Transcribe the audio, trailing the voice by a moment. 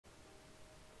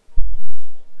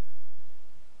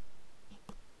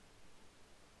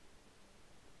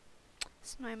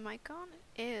Is my mic on?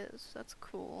 It is. That's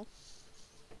cool.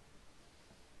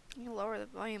 You lower the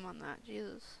volume on that,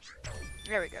 Jesus.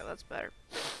 There we go, that's better.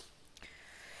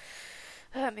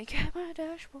 Let me get my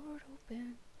dashboard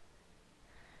open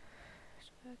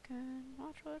so I can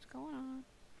watch what's going on.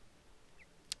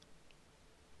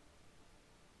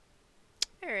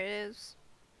 There it is.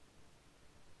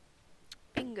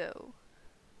 Bingo.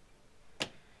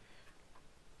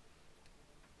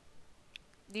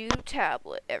 New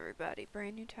tablet, everybody.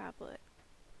 Brand new tablet.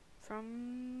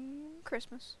 From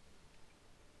Christmas.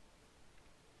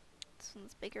 This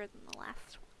one's bigger than the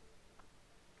last one.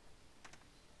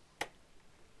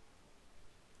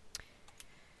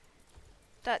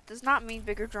 That does not mean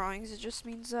bigger drawings, it just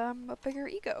means a bigger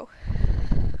ego.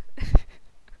 I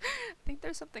think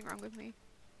there's something wrong with me.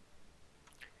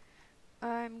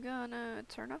 I'm gonna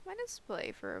turn off my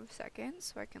display for a second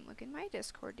so I can look in my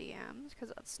Discord DMs, because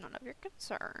that's none of your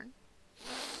concern.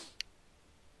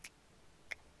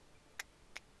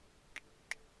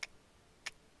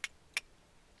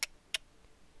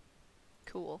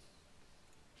 Cool.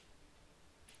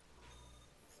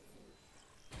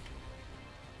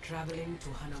 Traveling to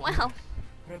Hanzo. Well,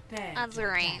 Prepare that's to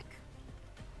right. attack.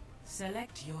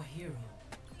 Select your hero.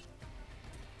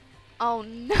 Oh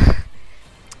no.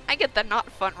 I get the not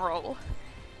fun roll.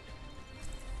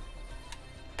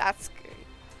 That's good.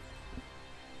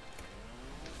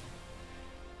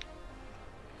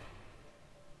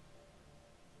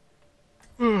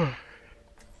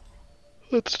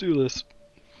 Let's do this.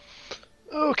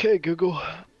 Okay, Google.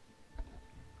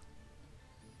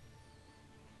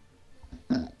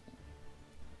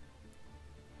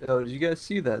 Yo, did you guys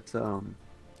see that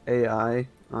AI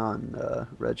on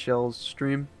Red Shell's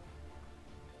stream?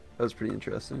 That was pretty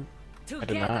interesting. I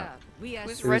did not.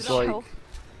 Who's It Red was like Shell?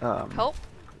 Help?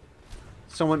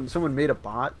 someone made a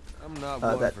bot I'm not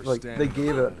that for like they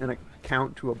gave an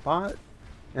account to a bot,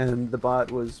 and the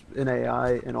bot was an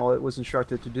AI, and all it was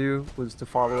instructed to do was to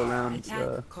follow around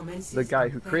the guy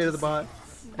who created the bot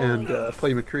and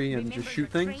play McCree and just shoot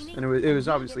things, and it was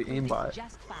obviously aimbot,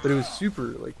 but it was super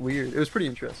like weird. It was pretty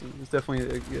interesting. It was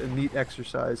definitely a neat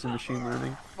exercise in machine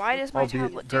learning. Why does my Albeit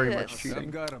tablet do very this? much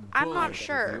cheating. I'm not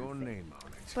sure,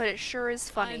 but it sure is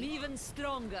funny. I'm even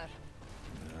stronger.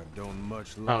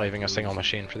 Not leaving a single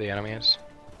machine for the enemies.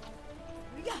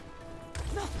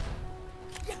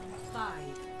 5,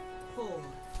 4,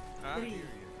 3,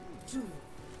 2,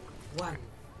 1.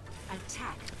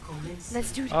 Attack commences.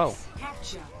 Let's do this. Oh,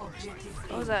 Capture objective.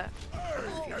 What was that?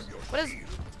 What is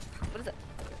it?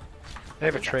 they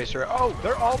have a tracer. Oh,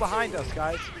 they're all behind us,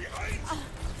 guys.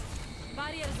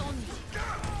 Barriers on you.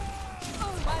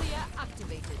 Barrier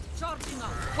activated. Charging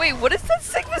up. Wait, what is that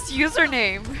Sigma's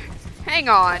username? Hang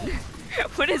on.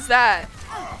 What is that?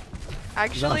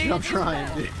 Actually, I'm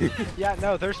trying, dude. Yeah,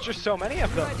 no, there's just so many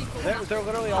of them. They're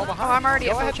literally all behind. Oh, I'm already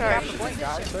Go at full ahead and charge. cap the point,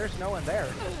 guys. There's no one there.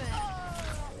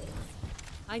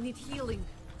 I need healing.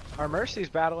 Our Mercy's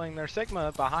battling their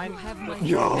Sigma behind.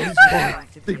 Yo,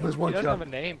 Sigma's He one doesn't have shot. a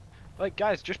name. Like,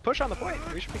 guys, just push on the point.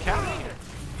 We should be capping here.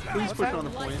 Please push on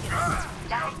the point.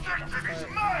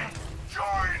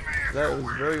 That was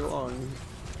very long.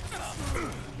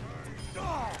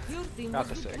 Your team Got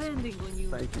was the 6. depending on you.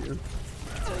 Thank you.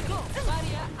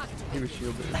 Barrier activated. He was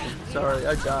shielded. Sorry,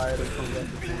 I died. I come back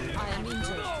to point. I am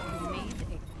injured. You made a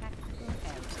tactical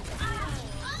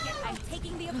error. I'm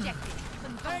taking the objective.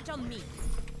 Converge on me.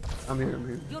 I'm here.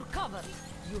 You're covered.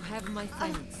 You have my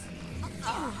thanks.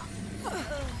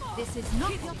 This is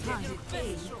not your time. A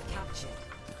captured.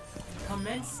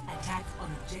 Commence attack on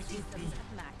objective B.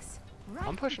 Max.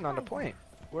 I'm pushing on the point.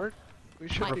 We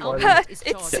should My revive. ultimate is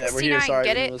It's charging. 69,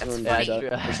 get it? That's funny.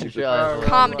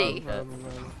 Comedy. I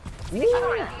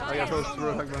got those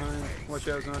through hug behind. Watch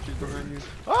out, Zanchi's behind you.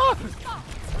 Ah!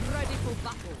 Ready for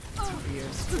battle.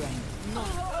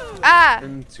 Ah!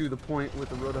 And to the point with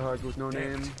the Rotohog with no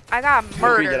name. I got Get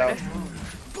murdered. out.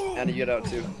 And you get out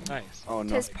too. Nice. Oh no.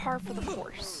 Tis par for the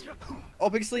course. Oh,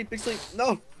 big sleep, big sleep.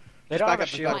 No. They don't have a Back up,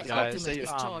 shield, back up. My guys. ultimate is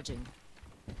Um, charging.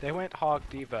 They went Hog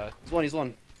Diva. He's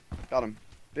one. Got him.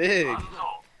 Big.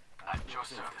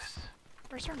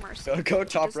 Where's our Mercy? Go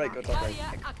top right. Go top right.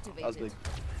 Barrier That was big. activated.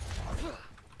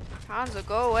 Hanzo,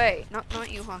 go away. Not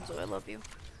you, Hanzo. I love you.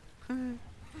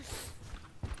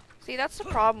 See, that's the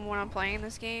problem when I'm playing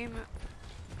this game.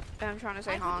 And I'm trying to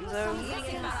say Hanzo.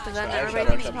 Because then everybody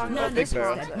thinks I'm talking about this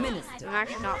Hanzo. I'm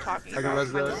actually not talking I can about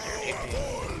res my that. lizard.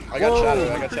 I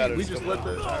got shadowed. We just let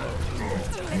the.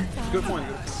 Good point.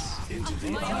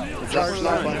 Charge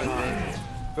not fine with me.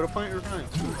 Go to point your time.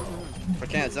 I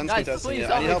can't. Zen's Guys, contesting please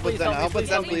it. I need help with Zen. Help with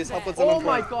Zen, please. Help with Zen. Oh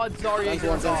my god, Zarya,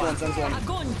 Zen's one. Zen's one.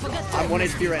 I'm 1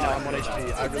 HP right now. I'm 1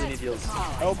 HP. I really need heals.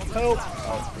 Help! Help!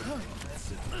 Oh,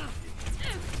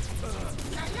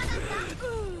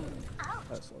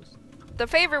 That's close. The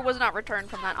favor was not returned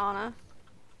from that Ana.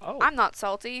 Oh. I'm not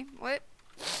salty. What?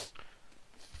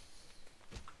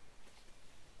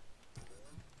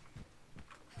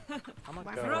 I'm gonna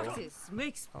Wow. go. Practice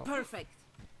makes perfect.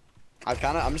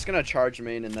 I'm just gonna charge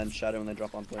main and then shadow when they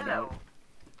drop on point now.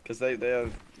 Because they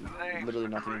have literally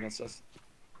nothing against us.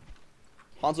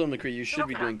 Hanzo and McCree, you should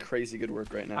be doing crazy good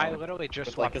work right now. I literally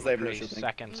just But, like, swapped 'cause they have no McCree shooting.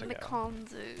 seconds ago.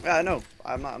 Hanzo. Yeah, I know.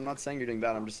 I'm not saying you're doing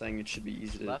bad. I'm just saying it should be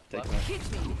easy to Left, take left. them out.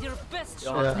 Hit me with your best Yeah,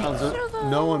 shot. Yeah, Hanzo,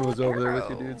 no one was over there with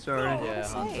you, dude. Sorry. Yeah,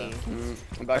 Hanzo.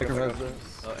 I'm back I can up. res this.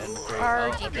 Oh, and Our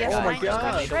oh, DPS Oh my line just God.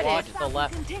 got I need to watch shredded. the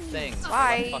left thing.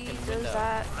 Why Fucking does window.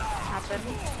 that happen?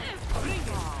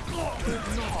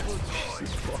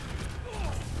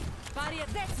 Barrier,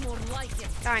 that's more like it.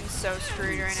 I'm so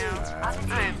screwed right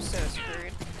now. I am so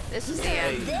screwed. This is the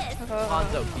end.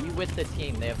 Hanzo, be with the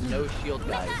team. They have no shield,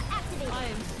 guys. I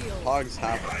am healed. Hog's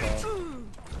half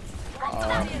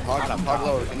Hog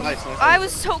low. Nice. I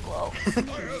was so close.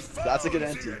 That's a good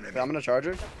anti. Okay, I'm gonna charge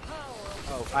her.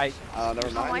 Oh, Never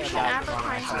Oh, I mind. should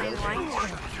advertise my line.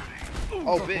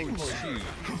 Oh, big.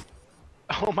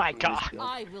 oh my god.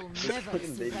 I will never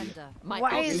fucking baby. surrender. My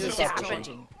Why ultimate is this charging.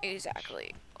 happening?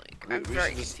 Exactly. Like, We I'm should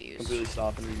very just confused. completely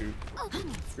stop and regroup.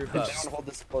 Group If up. they don't hold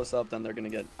this close up, then they're gonna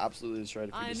get absolutely destroyed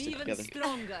if we I'm just stick even together.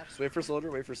 stronger. Just wait for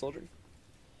soldier. Wait for soldier.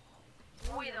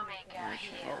 Oh,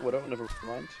 Widow. Never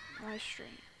mind. My stream.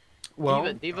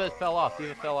 Well, Diva fell off.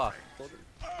 Diva fell off.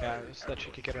 Yeah, so that she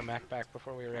could get her Mac back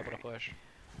before we were able to push.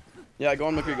 Yeah, go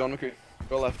on McCree. Go on McCree.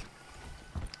 Go left.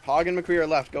 Hog and McCree are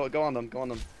left. Go on them. Go on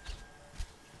them.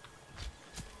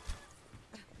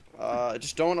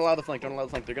 Just don't allow the flank. Don't allow the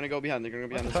flank. They're gonna go behind. They're gonna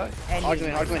go behind this way. Hog's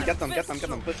lane. Hog's lane. Get them.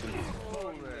 Push them.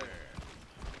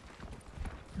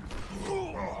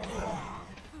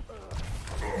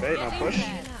 Okay, now push.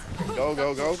 Go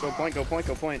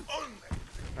point.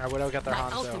 Alright, Widow got their My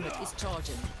Hanzo. ultimate is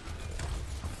charging.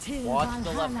 Watch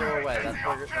the left doorway. That's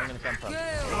where I'm gonna come from.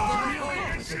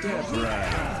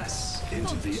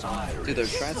 Dude, their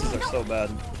trances are so bad.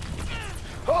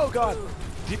 Oh god!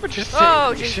 Diva just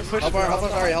Oh, saved me. She Jesus. pushed Help me. our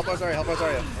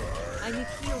Zarya. I need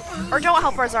heal. Or don't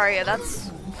help our Zarya, that's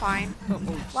fine.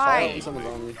 Why? Someone's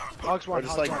on me. Hogs Or one,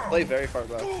 just Hogs like one. play very far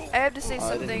back. I have to say I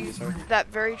didn't something use her. that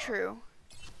very true.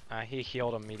 He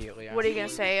healed immediately. What are you gonna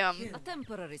say? A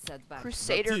temporary setback.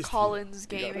 Crusader Collins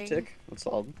You got a Gaming, tick. That's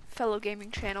solid. fellow gaming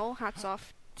channel. Hats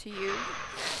off to you.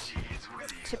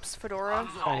 Tips Fedora.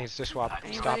 I needs to swap.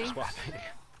 Stop Anybody? swapping.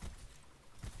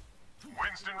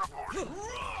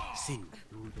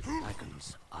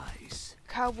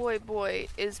 Cowboy Boy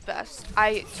is best.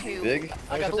 I too Big.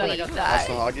 I got believe that. That's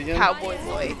the that Hog again. Cowboy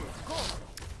Boy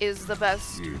is the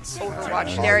best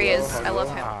Overwatch. There he is. I love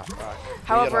him. Ah, fuck.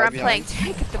 However, I'm Hog playing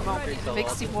behind? tank at the moment. It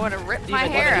makes me want to rip my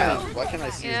Even hair better. out. Why can't I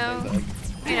see You his know? name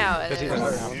tag? You know, it Because he is.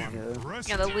 doesn't have one.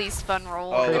 You know, the least fun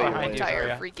role Oh, in the they're whole behind you, entire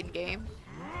Zarya. freaking game.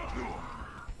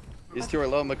 These two are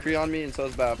low. McCree on me and so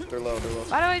is Bath. They're low.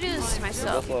 Why do I do this to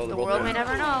myself? They're both low, The they're both world low. may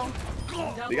never know.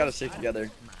 We gotta stick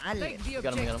together. Take the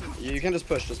Got him, got him. You can just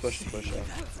push. Yeah. Push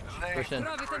in.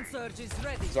 Graviton surge is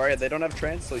ready. Sorry, they don't have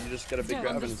trance, so you just get a big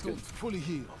grab and it's good. Hit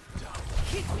me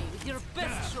with your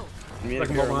best shot. Me and Like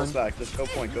a Akira are mobile almost back. Just go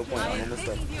point. I I'm am almost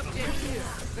there. taking the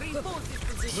objective. Reinforce this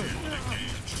position.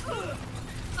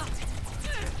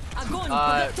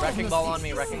 Wrecking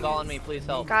ball on me, please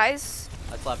help. Guys,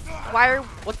 That's left. why are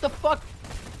What the fuck?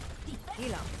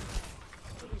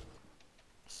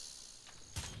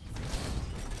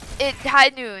 it high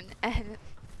noon and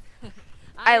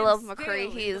I am love still McCree.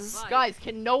 in the He's fight. Guys,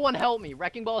 can no one help me?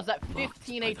 Wrecking ball is at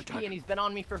 15 HP and he's been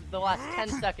on me for the last 10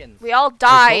 seconds. we all I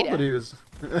died told that he was.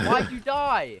 Why'd you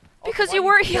die? because Also, you why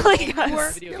weren't do you healing play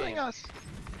us. video Killing game? us.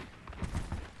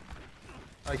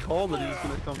 I called that he was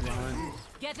gonna come behind.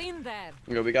 Get in there.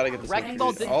 Yo, we gotta get this. Wrecking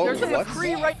ball. Oh, There's a what?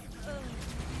 McCree right.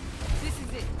 This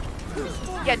is it.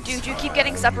 Yeah, dude, you keep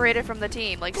getting separated from the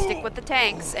team. Like, stick with the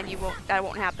tanks, and you won't. That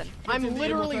won't happen. I'm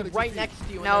literally right next to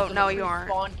you. and No, there's a no, McCree you aren't.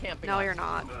 Spawn camping No, us. you're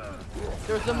not.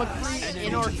 There's a McCree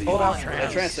in our Hold on, spawn.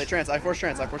 They trance. I force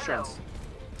trance. How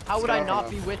would I Spawn not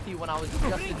now. be with you when I was just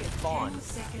in spawn?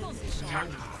 Because they weren't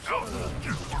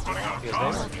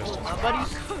just in Buddy,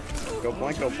 Go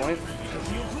point.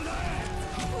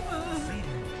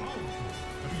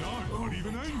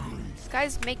 This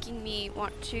guy's making me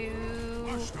want to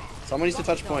Someone needs to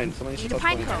touch point. eat a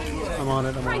pine cone. I'm on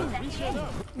it.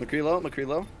 McCree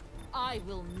low. I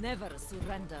will never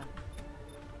surrender.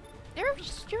 You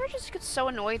ever just get so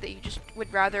annoyed that you just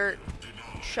would rather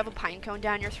shove a pine cone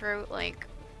down your throat? Like,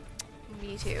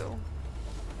 me too.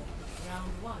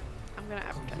 I'm gonna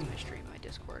advertise my stream on my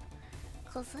Discord.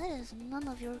 Cause that is none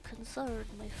of your concern,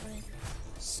 my friend.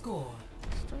 Score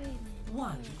Streaming.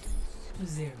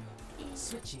 1-0.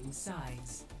 Switching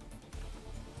sides.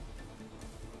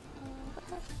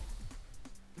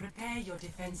 Prepare your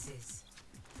defenses.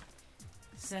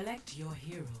 Select your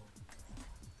hero.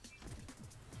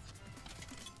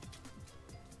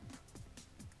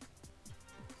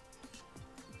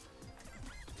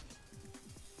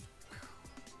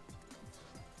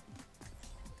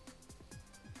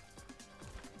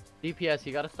 DPS,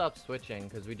 you gotta stop switching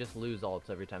because we just lose ults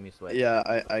every time you switch. Yeah,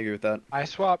 I agree with that. I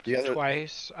swapped You guys are-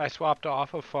 twice. I swapped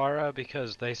off of Pharah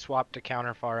because they swapped to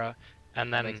counter Pharah,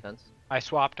 and That then makes sense. I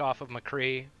swapped off of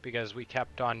McCree because we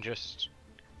kept on just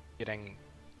getting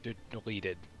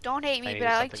deleted. Don't hate I me, needed but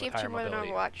I like something with TF2 higher more than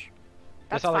mobility. Overwatch.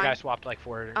 That's This other fine. guy swapped like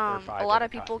 4 or 5. A lot of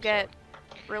different people times,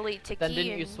 get really ticky Then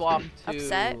didn't you and swap to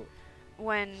upset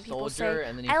when people Soldier say,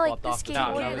 and then you I like swapped this off to game No,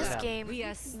 more no, than no, this no. game, We are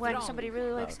when strong. somebody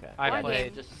really likes Okay. I one play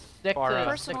game. Just stick Pharah. to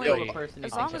Personally, the person you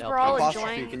as think long should as help we're all you. Apostrophe,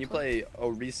 enjoying- can you play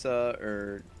Orisa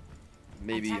or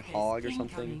maybe Attackers Hog or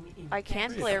something? incoming in I can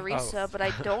 30 play seconds. Orisa, but I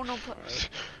don't know.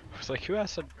 I was like, who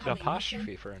has an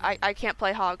apostrophe for an I can't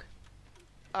play Hog.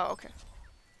 Oh, okay.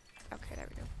 Okay, there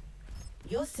we go.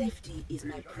 Your safety is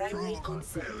my primary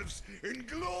concern.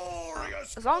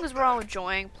 As long as we're all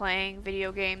enjoying playing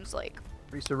video games, like,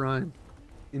 Risa Ryan.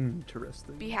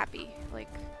 Interesting. be happy. Like,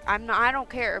 I don't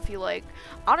care if you like.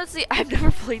 Honestly, I've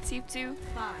never played TF2,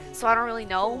 so I don't really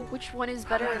know which one is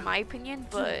better in my opinion.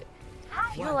 But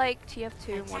if you like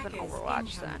TF2 more than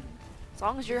Overwatch, then as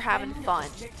long as you're having fun,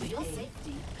 For your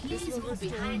safety, please move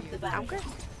behind the I'm barrier. good.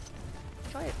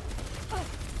 Enjoy it.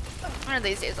 One of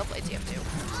these days I'll play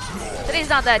TF2. Today's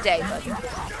not that day, but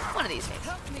one of these days.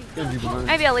 Genji behind.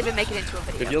 Maybe I'll even make it into a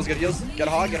Good video. heals, good heals. Get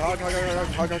a Hog, get a Hog,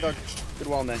 Hog. Good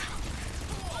wall, man.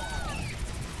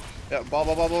 Yeah,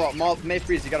 ball. May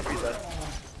freeze, you gotta freeze that.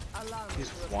 He's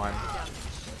 1.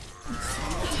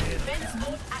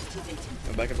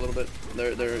 Go back up a little bit.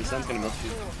 Their sun's gonna milk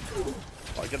you.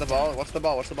 Oh, get the ball. What's the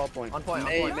ball point? On point, on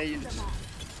May, point. May, you just,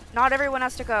 Not everyone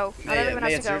has to go. Not everyone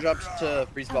May has and to go. Surge to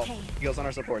freeze ball. Heals on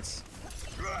our supports.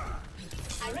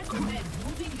 I recommend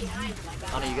moving behind my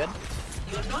barrier. Anna, you good?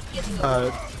 You're not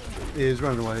getting Is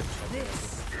running away.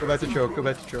 Go back to choke. Go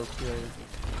back to choke. Yeah.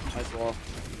 Nice wall.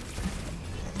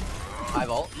 High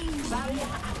vault. I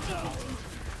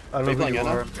don't Are you know who playing you Anna?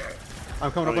 are.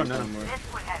 I'm coming up on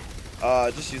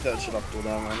now. Just use that shit off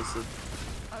cooldown, honestly.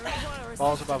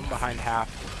 Ball's above and behind half.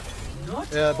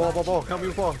 Yeah, ball. Come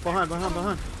with ball. Behind. Yo,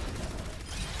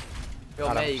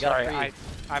 God, May, I'm you gotta sorry. freeze.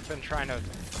 I've been trying to.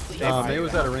 May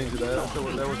was out of range of that, so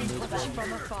that wasn't his fault.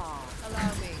 From afar.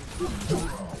 Allow me.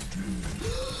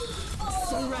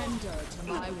 Surrender to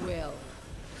my will.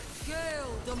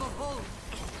 Gale the Mahal.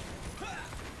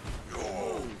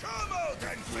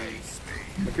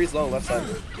 McCree's low, left side.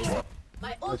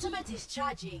 My ultimate is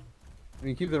charging. I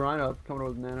mean, keep the Rhino up. Coming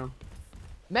with nano.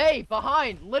 May,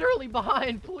 behind! Literally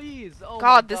behind, please! Oh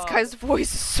God, my this God. guy's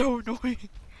voice is so annoying.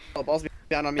 Oh, ball's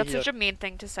behind on me That's here. such a mean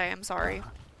thing to say. I'm sorry,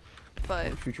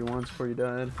 but Shoot you once before you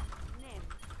died.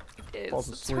 it Falls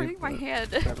is. It's asleep, hurting my but-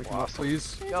 head. Traffic come up,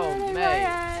 please. Yo, It's hurting my May,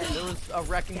 head. there was a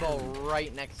wrecking ball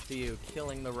right next to you,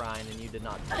 killing the Rhine, and you did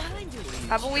not touch it. Please.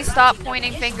 How about we stop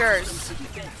pointing fingers?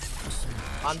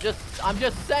 I'm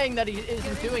just saying that he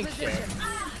isn't doing shit.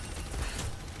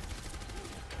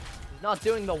 He's not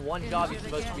doing the one job he's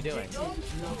supposed to be doing.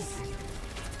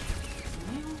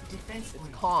 It's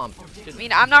calm. I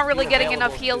mean, I'm not really getting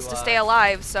enough heals to stay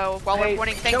alive, so while we're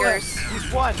pointing fingers,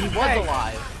 He's 1. He was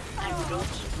alive.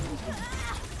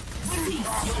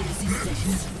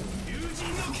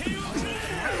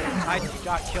 I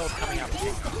got killed coming out.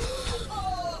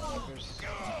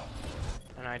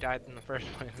 And I died in the first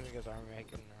place because I'm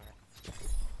making.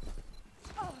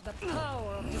 The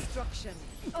power of destruction.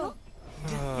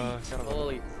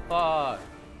 Holy fuck.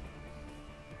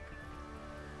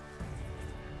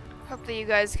 hope that you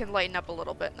guys can lighten up a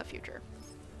little bit in the future.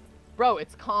 Bro,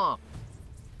 it's calm.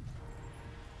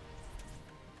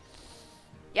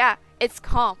 Yeah, it's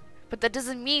calm, but that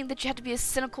doesn't mean that you have to be a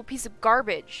cynical piece of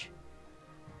garbage.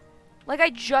 Like I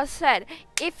just said,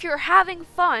 if you're having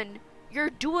fun, you're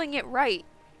doing it right.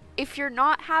 If you're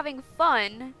not having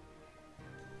fun,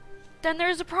 then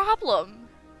there's a problem.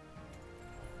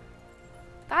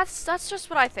 That's just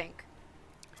what I think.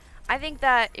 I think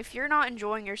that if you're not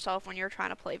enjoying yourself when you're trying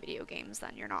to play video games,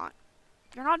 then you're not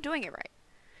doing it right.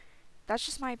 That's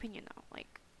just my opinion though.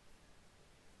 Like,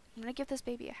 I'm gonna give this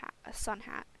baby a hat, a sun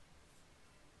hat.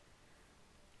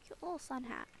 Cute little sun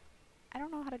hat. I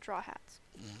don't know how to draw hats.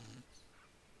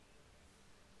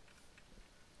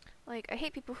 Like, I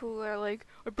hate people who are like,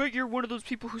 I bet you're one of those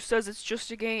people who says it's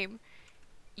just a game.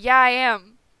 Yeah, I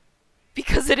am.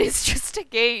 Because it is just a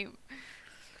game.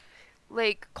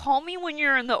 Like, call me when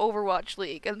you're in the Overwatch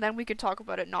League, and then we could talk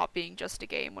about it not being just a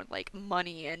game when, like,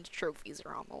 money and trophies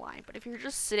are on the line. But if you're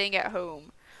just sitting at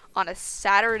home on a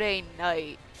Saturday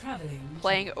night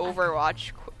playing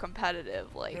Overwatch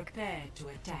competitive, like,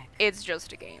 it's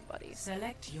just a game, buddy.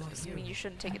 I mean, you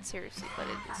shouldn't take it seriously, but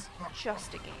it is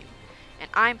just a game. And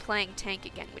I'm playing tank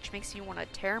again, which makes me want to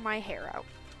tear my hair out.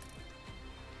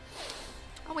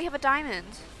 Oh, we have a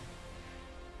diamond.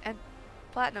 And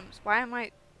platinums. Why am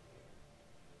I...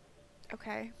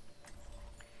 Okay.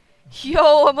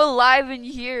 Yo, I'm alive in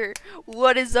here.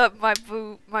 What is up, my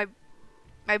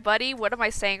buddy? What am I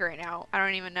saying right now? I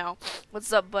don't even know.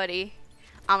 What's up, buddy?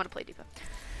 I'm gonna play Diva.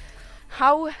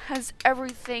 How has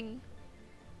everything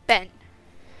been?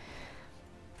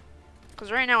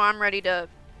 Because right now I'm ready to...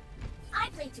 I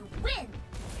play to win.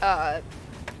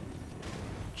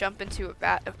 Jump into a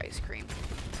vat of ice cream.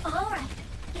 Alright,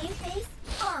 game face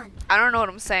on. I don't know what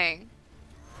I'm saying.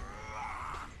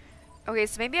 Okay,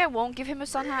 so maybe I won't give him a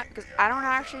sun hat because I don't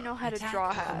actually know how to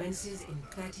draw hats. In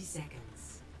 30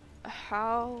 seconds.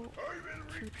 How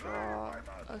to draw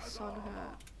a sun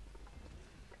hat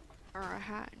or a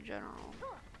hat in general?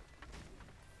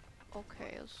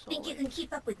 Okay, so Think you can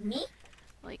keep up with me?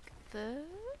 like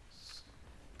this,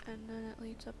 and then it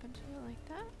leads up into it like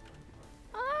that.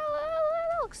 Oh,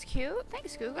 that looks cute.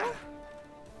 Thanks, Google.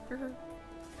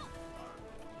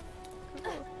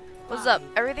 What's up?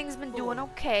 Everything's been doing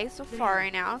okay so far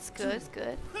right now. It's good. It's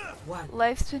good.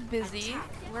 Life's been busy.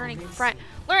 Learning French.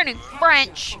 Learning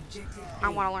French. I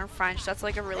want to learn French. That's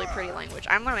like a really pretty language.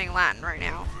 I'm learning Latin right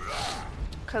now.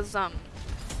 Cause I'm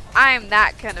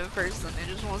that kind of person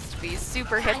who just wants to be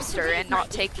super hipster and not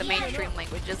take the mainstream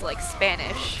languages like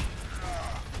Spanish.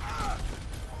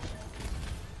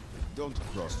 Don't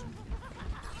cross.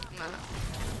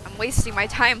 I'm wasting my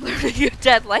time learning a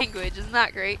dead language. Isn't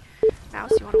that great?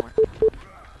 Mouse, you want to work?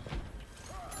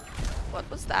 What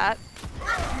was that?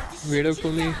 Wait up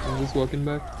for me. I'm just walking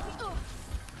back.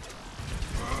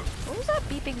 What was that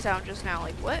beeping sound just now?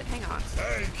 Like what? Hang on.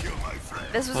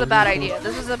 This was a bad idea.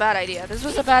 This was a bad idea. This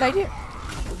was a bad idea.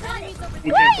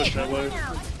 We can't push that way.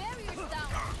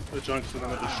 The junks are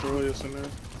gonna destroy us in there.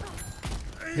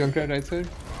 Junkrat right side.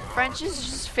 French is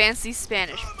just fancy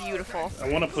Spanish. Beautiful. I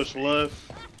want to push left.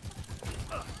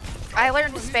 I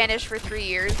learned Spanish for 3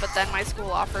 years, but then my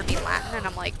school offered me Latin, and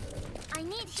I'm like,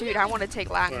 dude, I want to take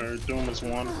Latin. Alright, Doom is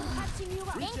one.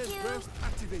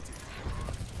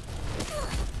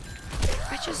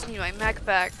 I just need my mech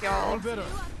back, y'all.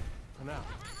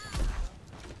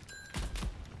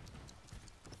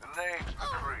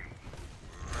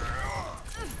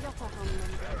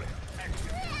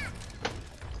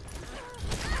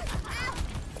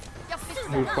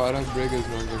 Your Farah's break is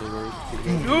not gonna work.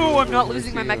 No, I'm not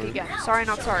losing my mech again. Sorry,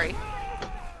 not sorry.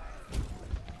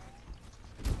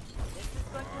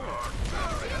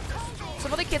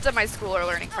 Some of the kids at my school are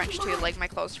learning French too. Like my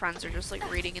close friends are just like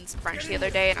reading in French the other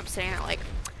day, and I'm sitting there like,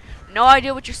 no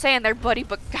idea what you're saying there, buddy,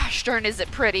 but gosh darn is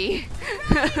it pretty.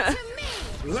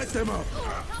 Let them up.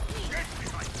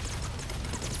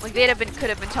 Like could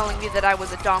have been telling me that I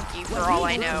was a donkey for all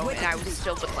I know, and I would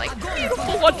still been like,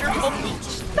 beautiful, wonderful,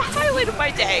 the highlight of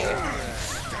my day.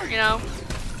 You know?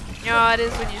 You know how it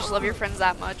is when you just love your friends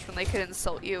that much when they could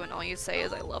insult you and all you say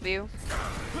is I love you.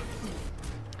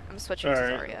 I'm switching to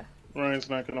Zarya. Ryan's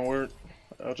not gonna work.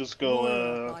 I'll just go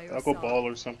I'll go ball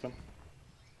or something.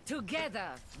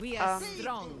 Together we are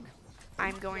strong.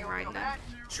 I'm going Ryan then.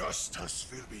 Justice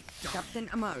will be done. Captain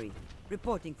Amari,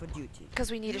 reporting for duty.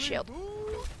 Because we need a shield.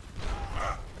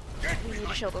 We need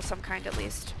a shield of some kind at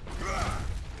least.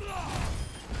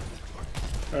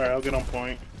 Alright, I'll get on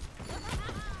point.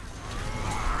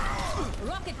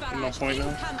 I'm on point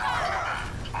now.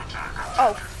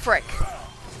 Oh, frick.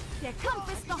 Der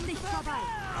Kampf ist noch nicht vorbei.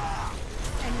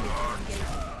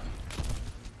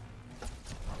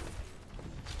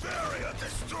 Barrier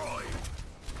destroyed.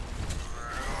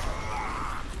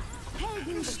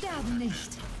 Helden sterben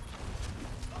nicht.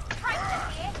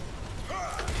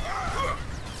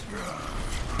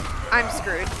 I'm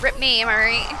screwed. Rip me, am I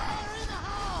right?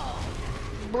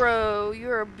 Bro,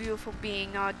 you're a beautiful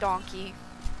being, not a donkey.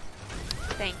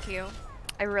 Thank you.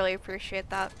 I really appreciate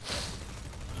that.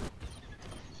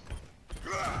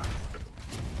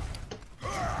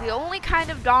 The only kind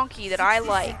of donkey that I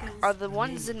like are the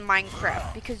ones in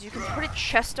Minecraft because you can put a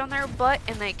chest on their butt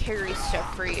and they carry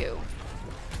stuff for you.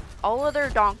 All other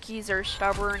donkeys are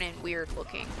stubborn and weird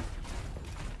looking.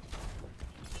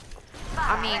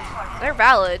 I mean, they're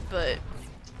valid, but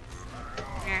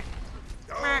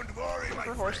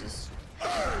for horses.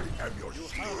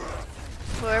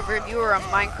 However, if you are a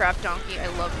Minecraft donkey, I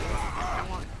love you. I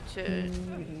want to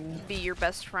be your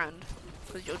best friend,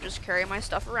 because you'll just carry my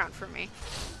stuff around for me.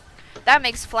 That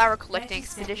makes flower collecting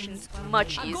expeditions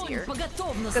much easier.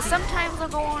 Because sometimes I'll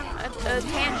go on a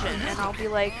tangent and I'll be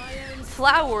like,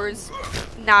 flowers?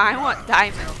 Nah, I want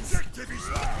diamonds.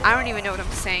 I don't even know what I'm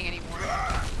saying anymore.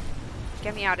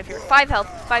 Get me out of here. 5 health,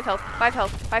 5 health, 5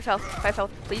 health, 5 health, 5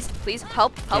 health. Please, please,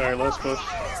 help, help. Alright, let's push.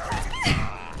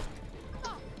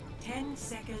 10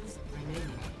 seconds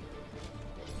remaining.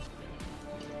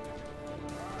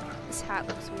 This hat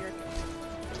looks weird.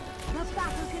 The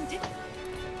battle continues.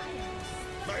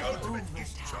 My ultimate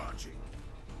is charging.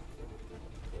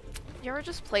 You ever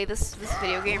just play this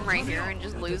video game right here and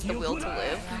just lose the will to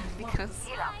live? Because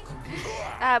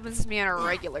that happens to me on a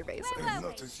regular basis. I'm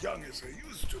not as young as I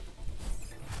used to.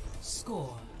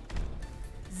 Score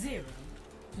 0-0.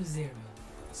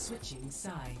 Switching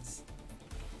sides.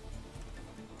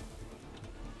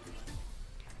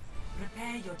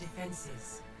 Prepare your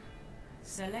defenses.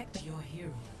 Select your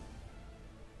hero.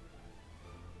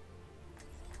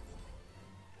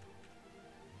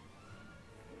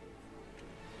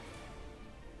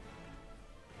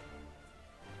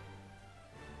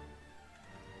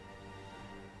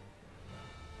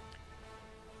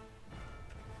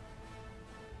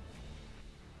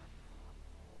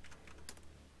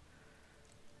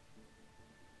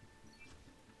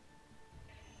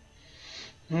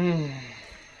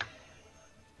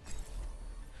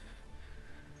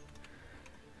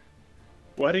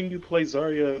 Why didn't you play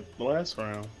Zarya the last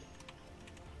round?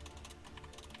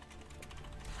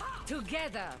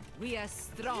 Together, we are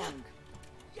strong.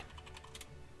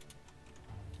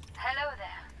 Hello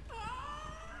there.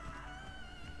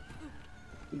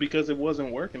 Because it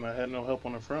wasn't working. I had no help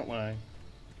on the front line.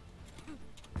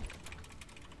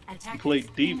 I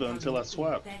played Diva until I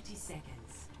swapped. 30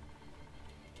 seconds.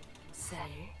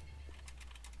 Sally.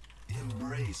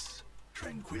 Embrace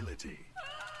tranquility.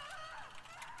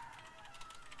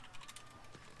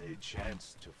 A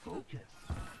chance to focus.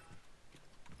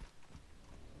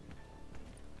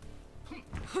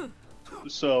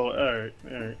 So, alright.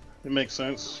 It makes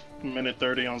sense. Minute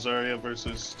 30 on Zarya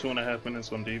versus 2.5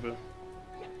 minutes on Diva.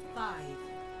 5,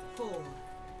 4,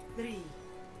 3,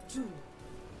 2,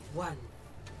 1.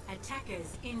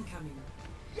 Attackers incoming.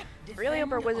 Really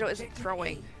hope our Wizard isn't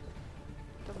throwing.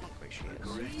 Doesn't look like she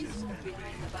is.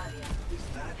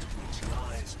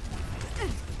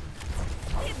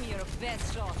 Give me your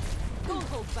best shot. Don't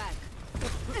hold back.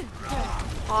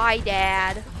 Hi,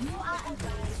 Dad.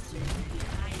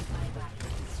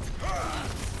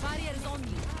 Barrier is on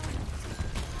you.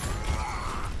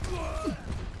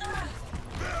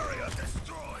 Barrier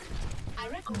destroyed. I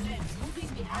recommend moving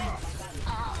behind my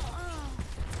barrier.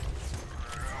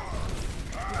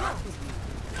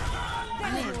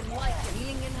 Anyone like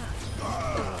healing in her?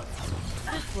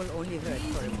 This will only hurt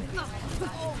for a minute.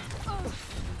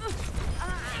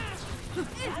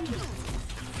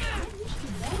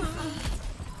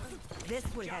 This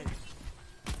will help.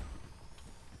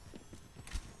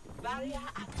 Barrier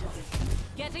activated.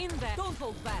 Get in there. Don't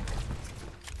hold back.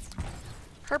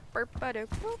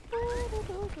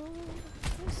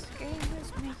 This game is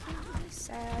making me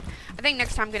sad. I think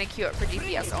next time I'm gonna queue it for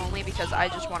DPS only because I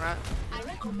just wanna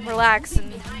relax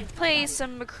and play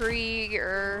some McCree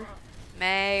or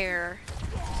May or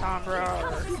Sombra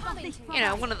or, you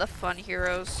know, one of the fun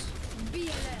heroes. You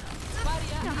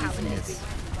know how it is.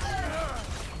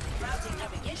 Routing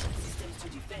navigation systems to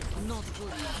defend. Not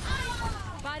good.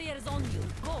 Barrier is on you.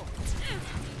 Go.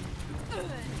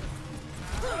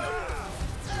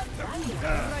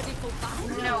 Ready for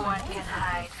battle? No one can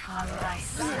hide from my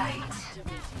sight.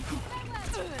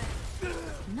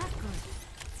 Not good.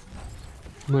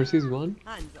 Mercy's one.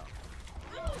 Hanzo.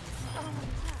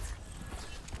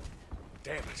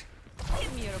 Damn it.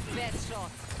 Give me your best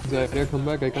shot. Zarya, come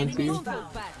back. I can't see you. Don't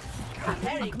hold back.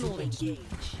 Preparing to engage.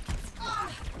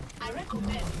 I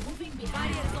recommend moving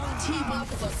behind. Team up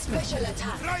for special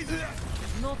attack. Right there.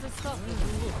 Not a stop.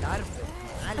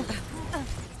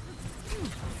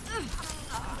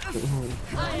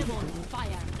 I am on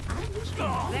fire.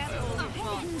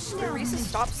 Teresa,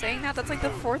 stop saying that. That's like the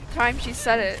 4th time she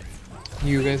said it.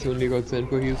 You guys only got sent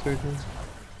for heals right now.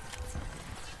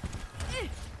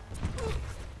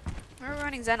 We're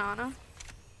running Zen Ana.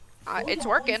 It's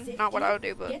working. Not what I would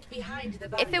do, but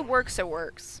if it works, it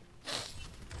works.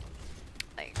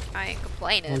 Like, I ain't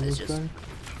complaining. It's just a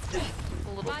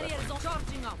little bit.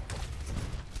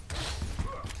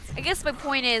 I guess my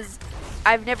point is,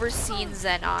 I've never seen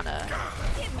Zen Ana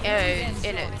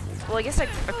in it. Well, I guess I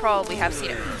probably have seen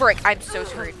it. Frick, I'm so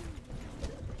screwed.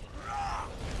 I'm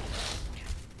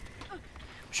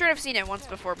sure I've seen it once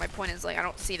before. My point is, like, I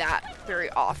don't see that very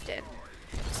often.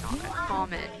 It's not a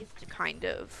common kind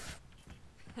of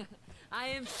I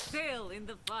am still in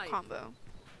the fight. combo.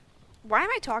 Why am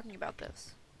I talking about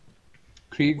this?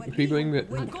 Krieg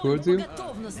going towards you?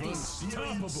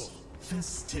 Unstoppable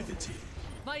festivity.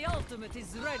 My ultimate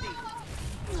is ready.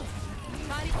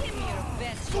 Give me your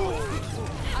best.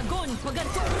 Огонь по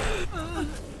готовности.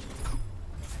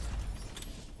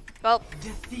 Well,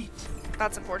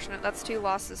 that's unfortunate. That's 2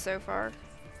 losses so far.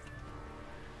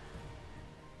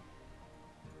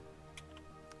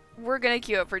 We're gonna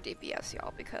queue up for DPS,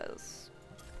 y'all, because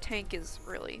tank is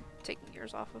really taking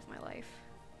years off of my life.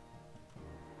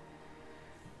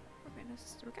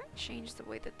 We're gonna change the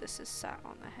way that this is sat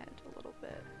on the head a little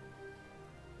bit.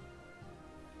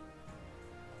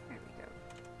 There we go.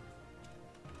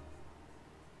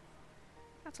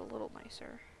 That's a little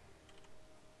nicer.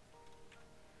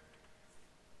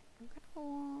 I'm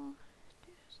gonna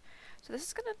do this. So this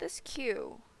is this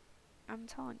queue, I'm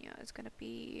telling you, is gonna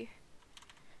be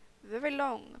very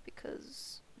long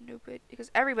because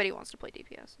everybody wants to play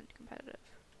DPS and competitive.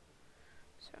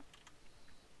 So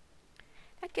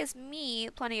that gives me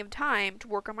plenty of time to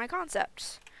work on my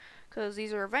concepts, because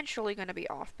these are eventually going to be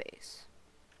off base.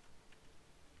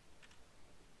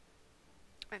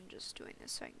 I'm just doing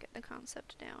this so I can get the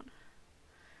concept down.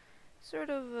 Sort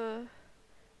of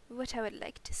what I would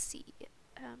like to see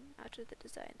out of the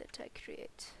design that I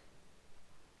create.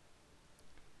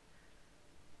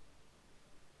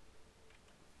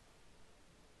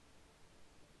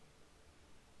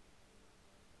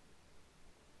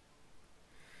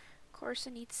 Of course,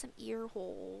 I need some ear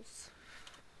holes.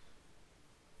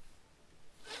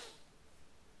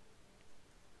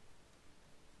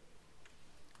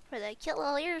 For the cute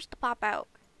little ears to pop out.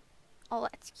 Oh,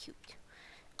 that's cute.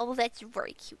 Oh, that's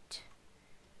very cute.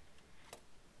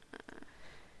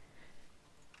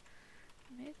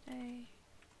 Midday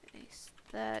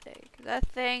aesthetic. That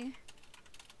thing.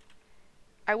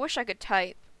 I wish I could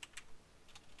type.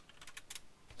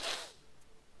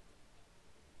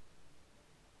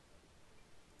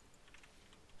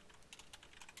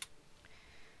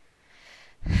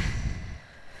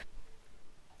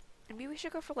 Maybe we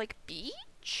should go for like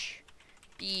beach?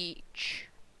 Beach.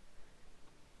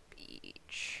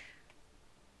 Beach.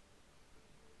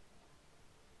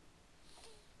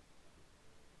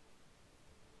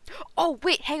 Oh,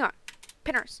 wait, hang on.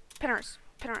 Pinterest. Pinterest.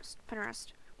 Pinterest. Pinterest.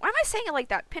 Why am I saying it like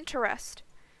that? Pinterest.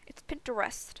 It's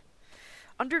Pinterest.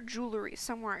 Under jewelry,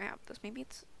 somewhere I have this. Maybe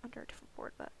it's under a different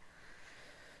board, but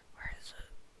where is it?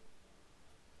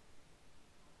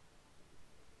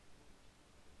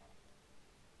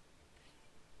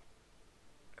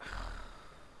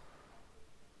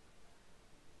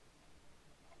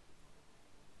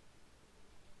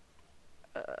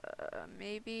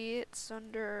 Maybe it's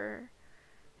under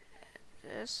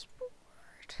this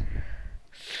board.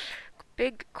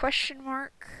 Big question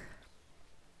mark.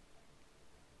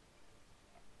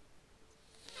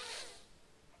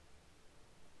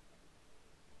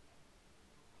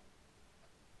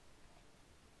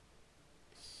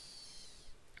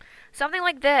 Something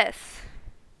like this.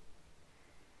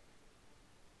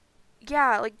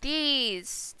 Yeah, like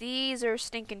these. These are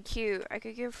stinking cute. I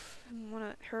could give them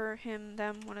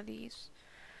one of these.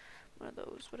 One of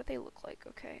those. What do they look like?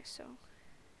 Okay, so.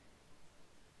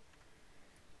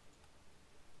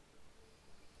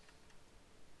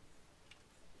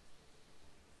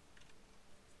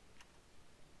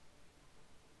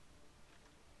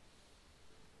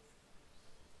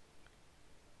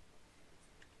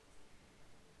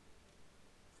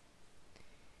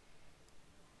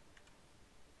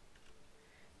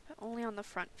 But only on the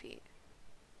front feet.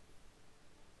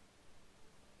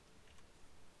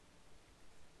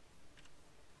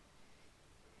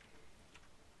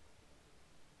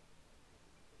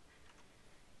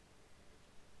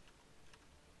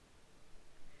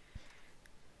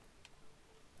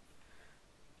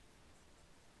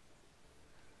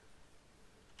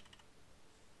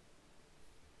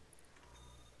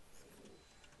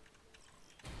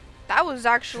 That was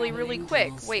actually really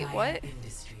quick. Wait, what?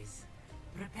 Industries.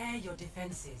 Prepare your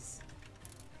defenses.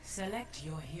 Select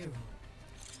your hero.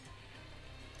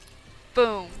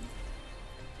 Boom.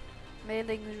 Mei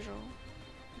Ling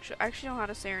Zhou. I actually don't know how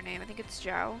to say her name. I think it's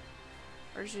Zhao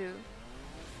or Zhu.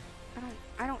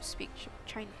 I don't speak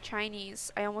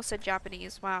Chinese. I almost said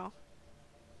Japanese. Wow.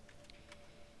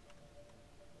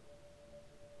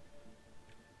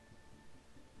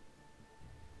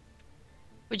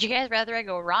 Would you guys rather I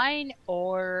go Rhine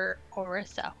or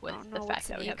Orisa with the know, fact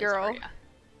that we have girl. Historia?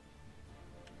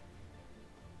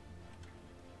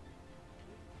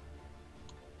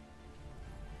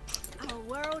 Our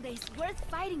world is worth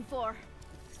fighting for.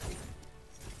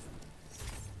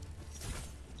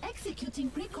 Executing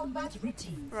pre-combat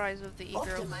routine. Rise of the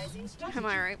e-girl. Am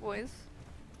I right, boys?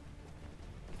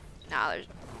 Nah, there's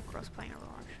no cross playing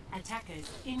Overwatch. Attackers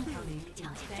incoming in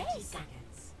 30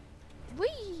 seconds.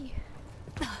 Whee!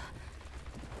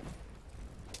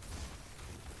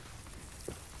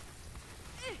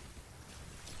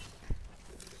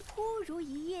 Oh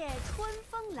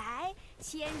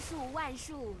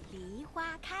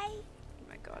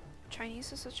my god,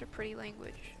 Chinese is such a pretty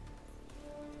language.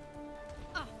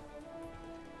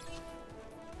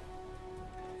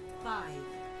 Five,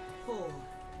 4,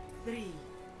 3,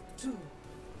 2,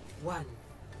 1.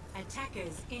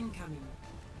 Attackers incoming.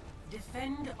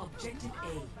 Defend objective A.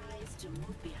 What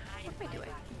am I doing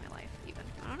in my life, even?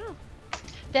 I don't know.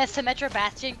 That's Symmetra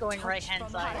Bastion going right hand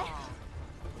side.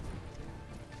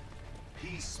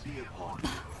 Peace be upon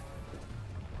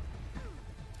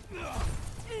you.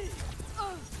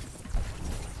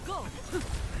 Go.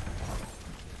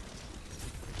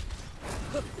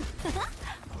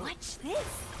 Watch this.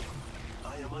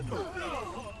 I am under.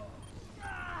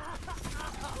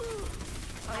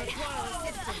 Sorry.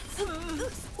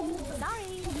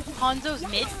 Hanzo's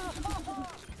mid.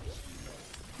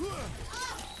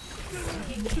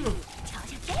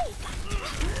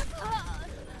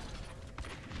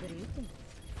 What do you think?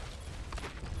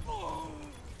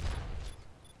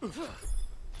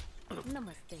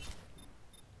 Namaste.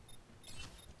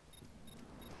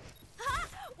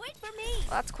 Wait for me.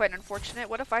 Well, that's quite unfortunate.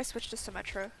 What if I switch to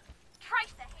Symmetra?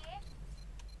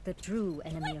 The true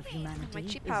enemy of My humanity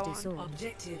cheap is power on. disorder.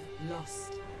 Objective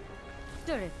lost.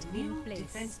 Turret in New place.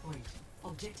 defense point.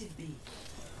 Objective B.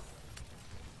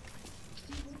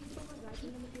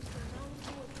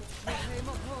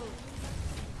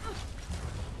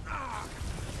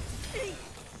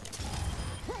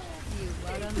 You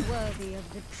are unworthy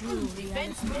of the true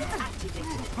Defense reality. mode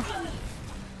activated.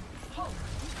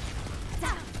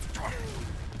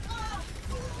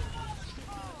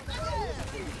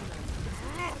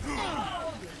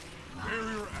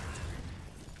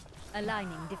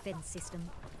 Aligning defense system.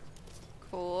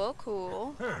 Cool,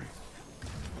 cool.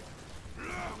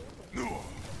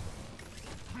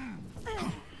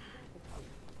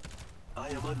 I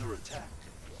am under attack.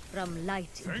 From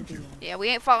light into being. Yeah, we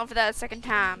ain't falling for that a second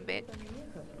time, bitch.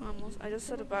 Almost. I just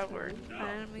said a bad word.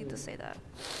 I didn't mean to say that.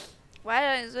 Why did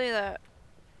I say that?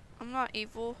 I'm not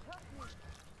evil.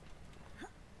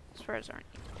 Swears aren't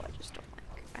evil. I just don't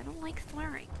like. I don't like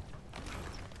swearing.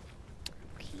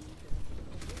 Okay.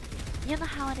 You know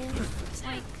how it is. It's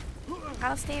like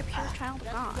gotta stay a pure child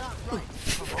of God.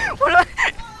 What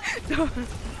do I?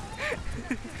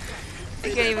 I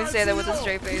can't even say that with a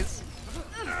straight face.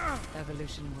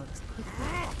 Evolution works.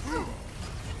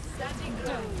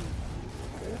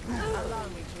 Allow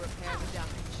me to repair the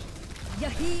damage.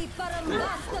 Yahi param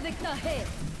vastavik hai.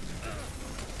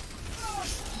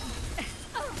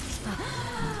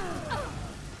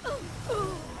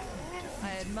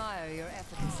 I admire your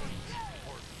efficacy.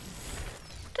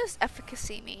 What does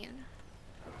efficacy mean?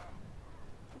 I'll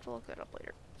have to look that up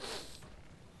later.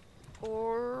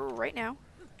 Or right now.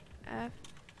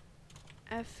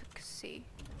 Efficacy.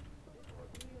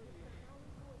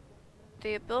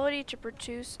 The ability to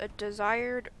produce a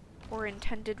desired or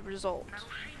intended result.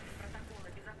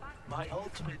 My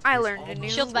ultimate I is learned a new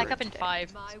Shield's back word up in today.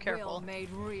 5. My will Careful. made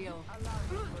real. Allow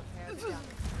me to repair the damage.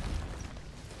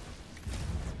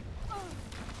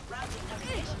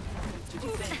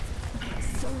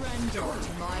 Surrender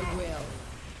to my will.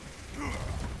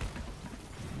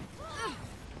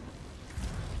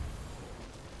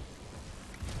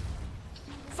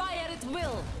 Fire at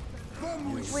will.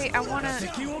 Wait, I wanna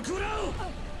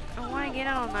get in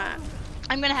on that.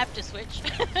 I'm gonna have to switch.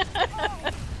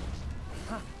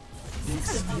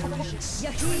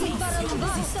 Yahi param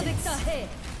vastavik hai.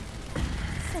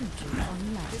 Sentry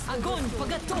online. Огонь по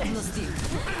готовности.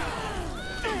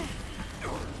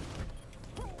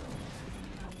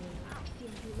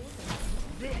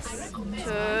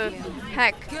 To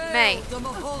heck, May.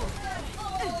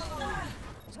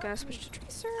 Just gonna switch to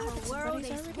Tracer. but World somebody's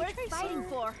is already worth Tracer. fighting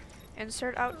for.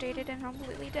 Insert outdated and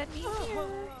completely dead me here.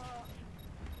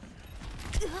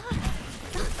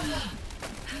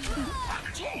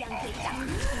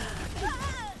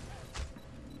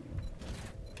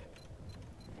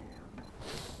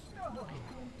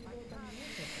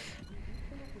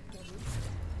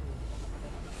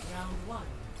 Round 1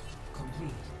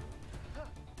 complete.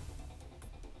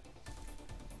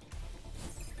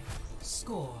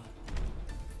 Score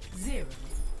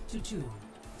 0-2.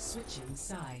 Switching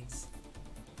sides.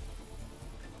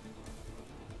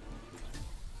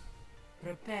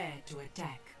 Prepare to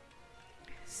attack.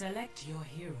 Select your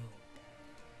hero.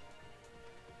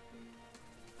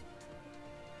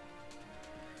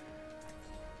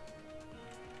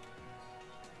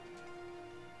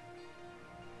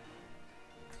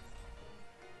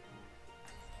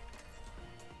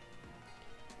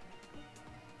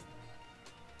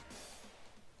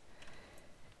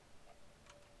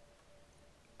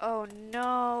 Oh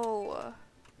no.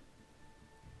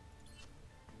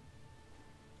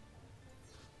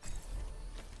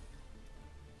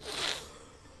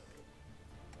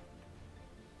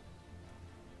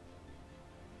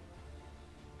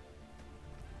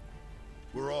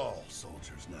 We're all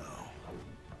soldiers now.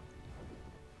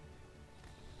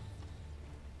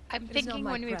 I'm It is not thinking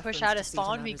my when we push preference out to a see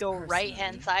spawn, them we as go personally, right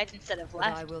hand side instead of but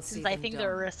I left, will see since I them think done.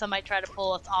 there might try to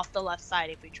pull us off the left side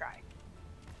if we try.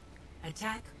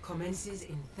 Attack commences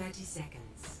in 30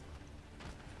 seconds.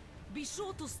 Be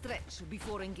sure to stretch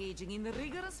before engaging in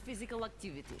rigorous physical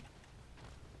activity.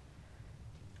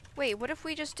 Wait, what if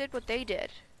we just did what they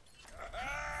did?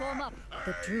 Form up.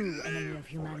 The true enemy of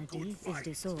humanity is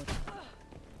disorder.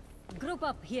 Group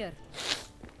up here.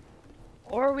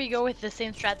 Or we go with the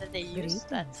same strat that they use,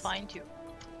 that's fine too.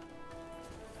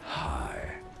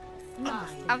 Hi.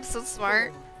 I'm so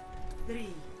smart. 3,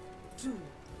 2,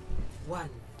 1.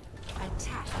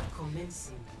 Attack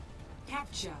commencing.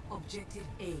 Capture objective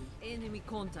A. Enemy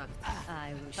contact.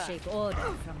 I will shake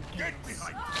order from chaos.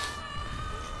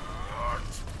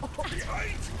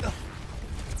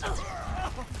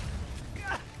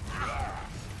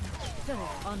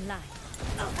 Turret online.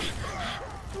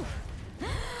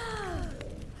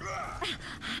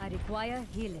 I require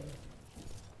healing.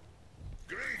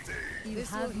 You This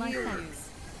have will my heal you. thanks.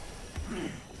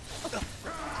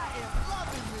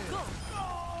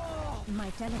 My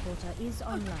teleporter is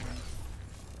online.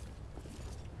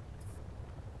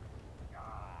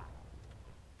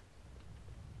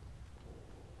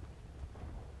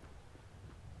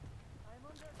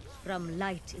 From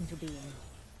light into being.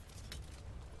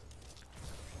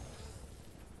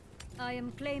 I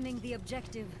am claiming the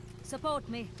objective. Support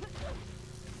me.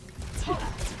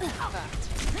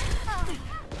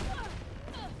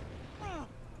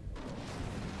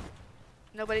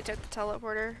 Nobody took the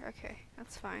teleporter? Okay,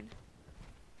 that's fine.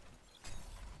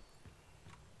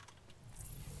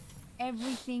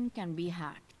 Everything can be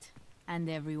hacked. And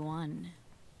everyone.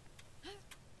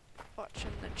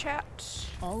 Watching the chat.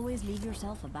 Always leave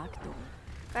yourself a back door.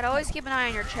 Gotta always keep an eye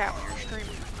on your chat when you're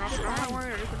streaming. I'm not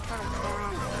worried, I just trying to what's going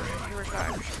on on your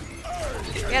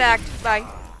side. Get act. Bye.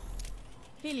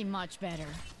 Feeling much better.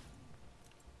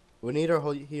 We need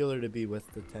our healer to be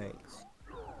with the tanks.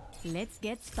 Let's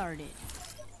get started.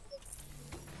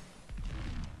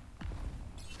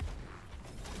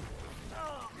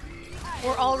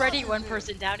 We're already one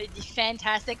person down. It'd be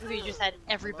fantastic if we just had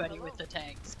everybody with the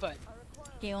tanks, but...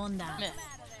 ¿Qué onda? meh.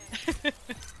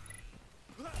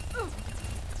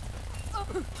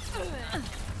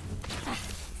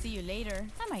 See you later.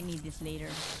 I might need this later.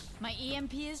 My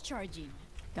EMP is charging.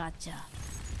 Gotcha.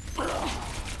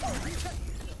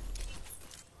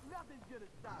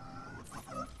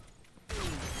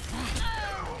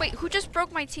 Wait, who just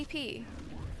broke my TP?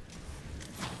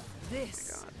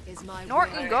 This is my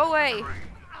Norton, way. go away!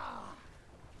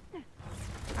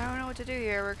 I don't know what to do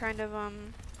here. We're kind of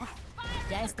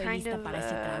Ya estoy lista para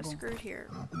ese trago. screwed here.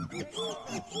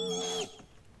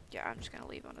 Yeah, I'm just gonna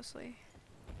leave, honestly.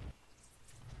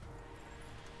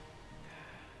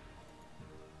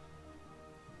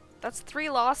 That's 3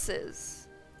 losses.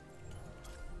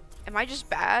 Am I just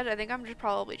bad? I think I'm just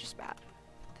probably just bad.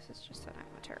 This is just that I'm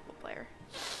a terrible player.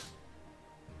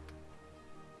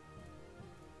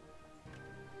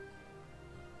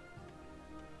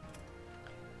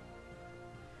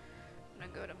 I'm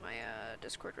gonna go to my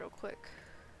Discord real quick.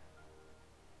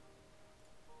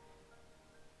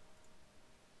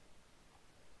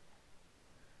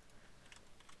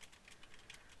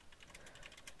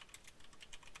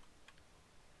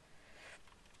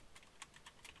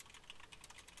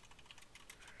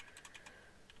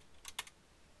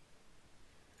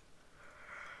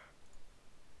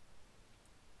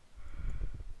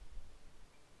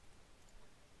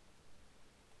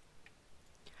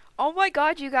 Oh my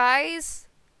god, you guys!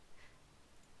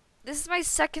 This is my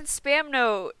second spam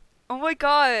note. Oh my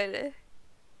god.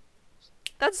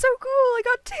 That's so cool. I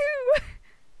got 2.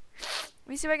 Let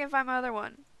me see if I can find my other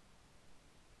one.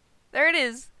 There it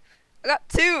is. I got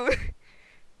 2.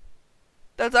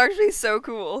 That's actually so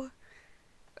cool.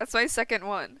 That's my second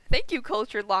one. Thank you,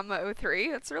 Cultured Llama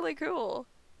 03. That's really cool.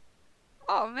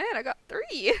 Oh man, I got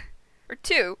 3. Or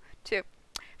 2. 2. If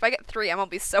I get 3, I'm gonna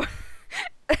be so...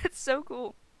 That's so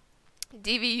cool.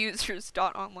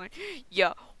 dvusers.online.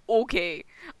 Yeah, okay.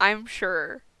 I'm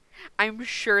sure. I'm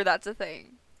sure that's a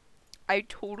thing. I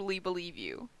totally believe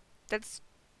you. That's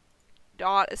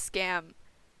not a scam.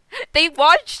 They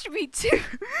watched me too.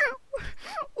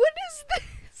 What is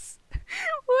this?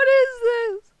 What is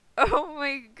this? Oh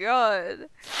my god.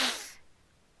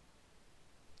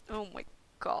 Oh my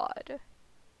god.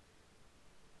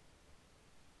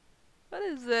 What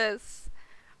is this?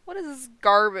 What is this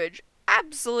garbage?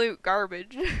 Absolute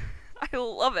garbage. I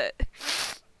love it.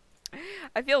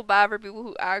 I feel bad for people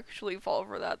who actually fall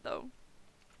for that though.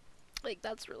 Like,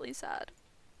 that's really sad.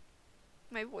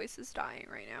 My voice is dying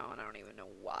right now and I don't even know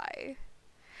why.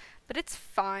 But it's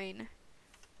fine.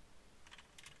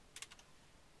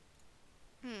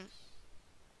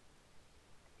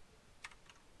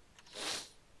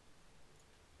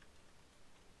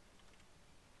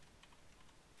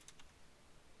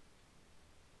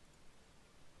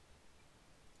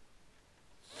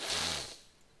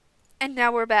 And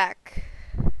now we're back.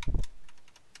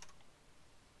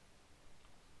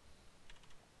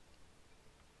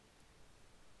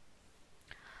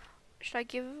 Should I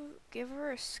give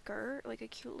her a skirt? Like a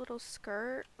cute little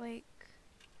skirt? Like...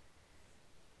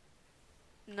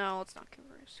 No, let's not give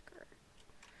her a skirt.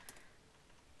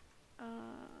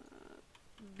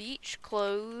 Beach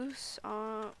clothes,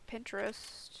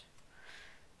 Pinterest.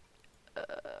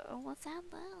 What's that?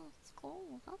 That's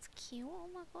cool. That's cute. Oh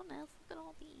my goodness, look at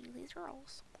all these. These are all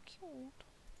so cute.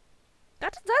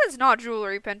 That is not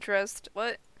jewelry, Pinterest.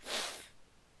 What?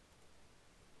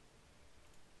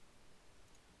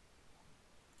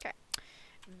 Okay.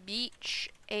 Beach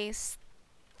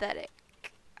aesthetic.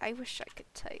 I wish I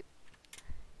could type.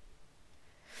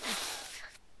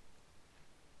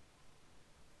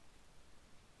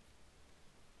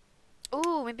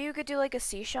 Ooh, maybe we could do like a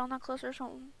seashell necklace or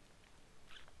something.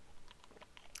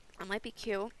 That might be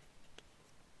cute.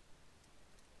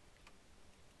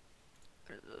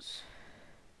 What is this?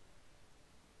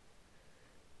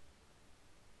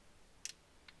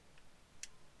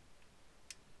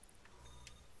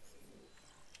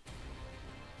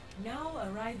 Now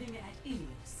arriving at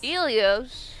Ilios.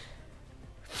 Ilios?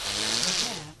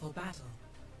 Prepare for battle.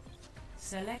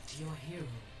 Select your hero.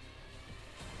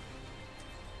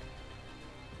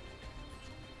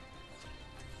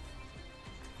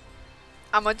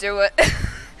 I'm gonna do it.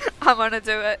 I'm gonna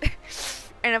do it.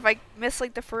 And if I miss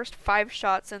like the first 5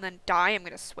 shots and then die, I'm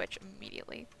gonna switch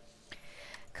immediately.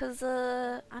 Cause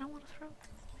I don't wanna throw.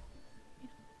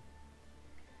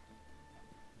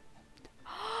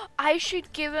 I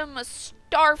should give him a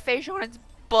starfish on his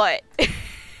butt.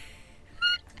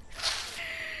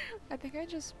 I think I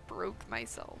just broke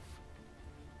myself.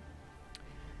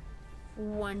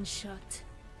 One shot,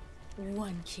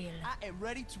 one kill. I am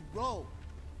ready to roll.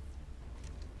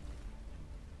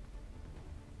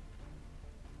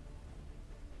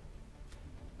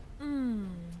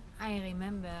 I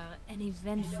remember an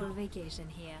eventful vacation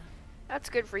here. That's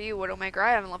good for you, Widowmaker.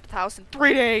 I haven't left the house in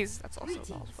 3 days. That's also a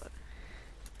false, but...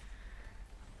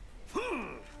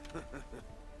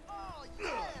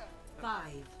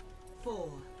 5, 4,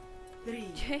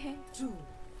 3, 2,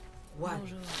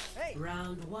 1.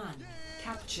 Round 1.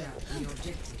 Capture the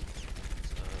objective.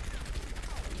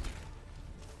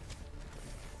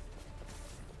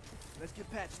 Let's get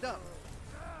patched up.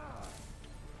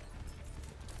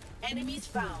 Enemies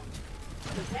found.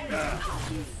 Prepare to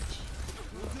engage.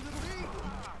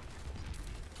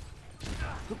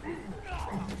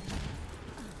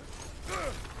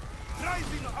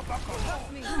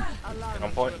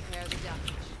 On point.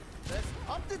 Let's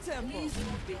up the tempo. Please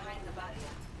move behind the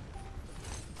barrier.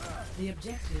 The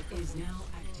objective is now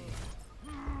active.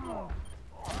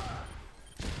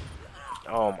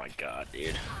 Oh my god,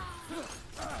 dude.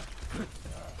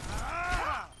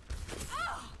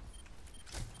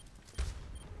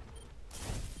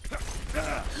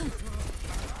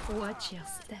 Watch your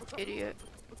step. Idiot.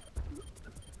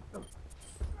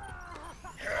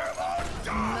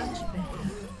 Much better.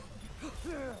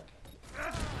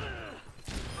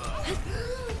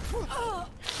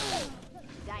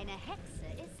 Deine Hexe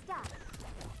ist da.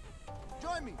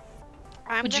 Join me.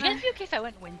 Would you guys be okay if I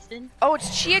went Winston? Oh,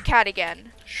 it's Chia Cat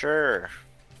again. Sure.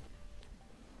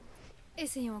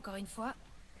 Essayons encore une fois.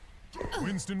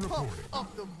 Winston reporting.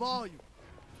 Up the volume.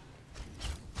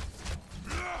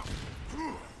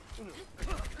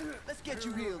 Let's get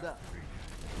you healed up.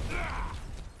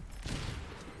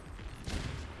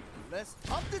 Let's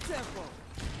up the tempo.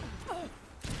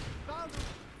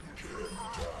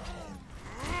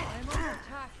 I'm under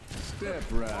attack. Step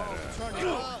right Turn it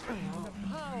up. The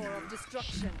power of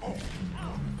destruction.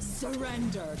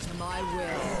 Surrender to my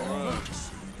will.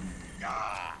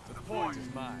 The point is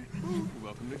mine. You're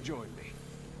welcome to join me.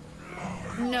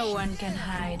 No one can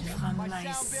hide from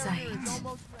my sight.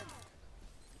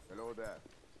 Hello there.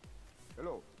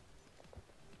 Hello.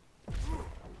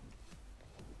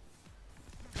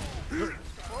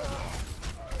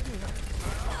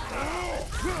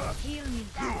 Heal me.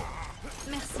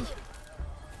 Merci.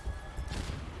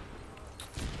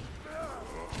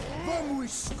 Vamos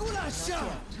esculachar!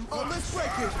 Oh, let's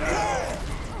break it!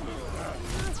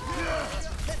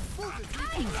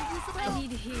 I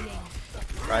need healing.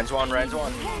 Ryan's one, Ryan's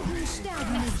one.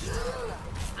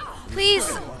 Please!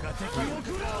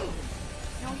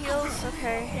 No heals?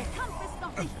 Okay.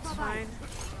 It's fine.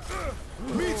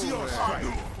 Meteor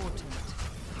strike!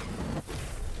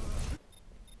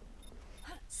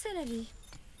 C'est la vie.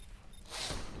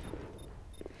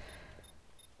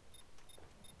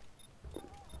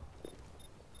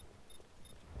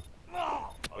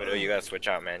 Widow, you gotta switch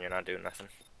out, man. You're not doing nothing.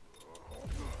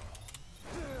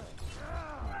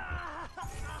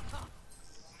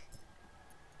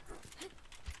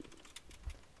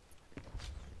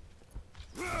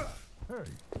 Hey.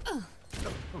 Hello.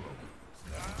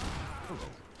 Hello.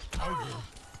 Hi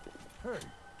there. Hey.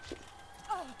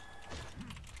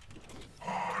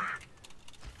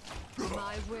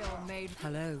 My will made.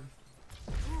 Hello.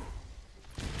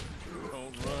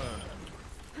 Don't run.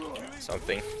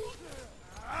 Something.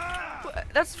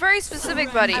 That's very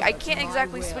specific, buddy. I can't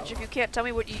exactly switch if you can't tell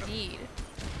me what you need.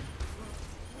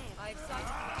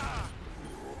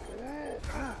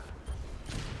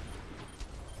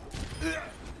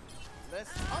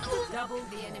 Double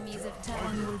the enemies of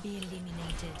Talon will be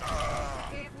eliminated.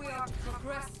 If we are to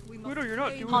progress, we must. Widow, you're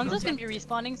not doing Hanzo's gonna be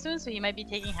respawning soon, so you might be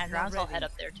taking hand rounds. I'll head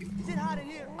up there too. Is it hot in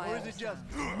here? Or is it just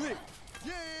me?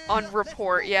 On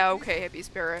report. Yeah, okay, Hippie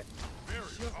Spirit.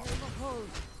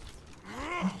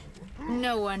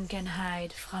 No one can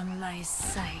hide from my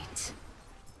sight.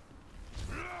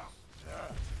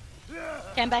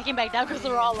 Okay, I'm backing back down because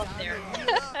they're all up there.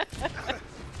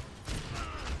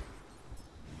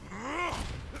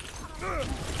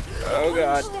 Oh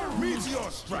god. Meteor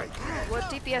strike. What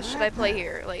DPS should I play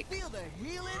here? Like,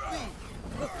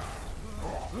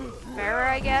 Pharah,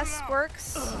 I guess,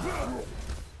 works.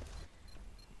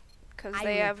 Because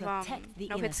they have no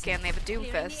hit scan, they have a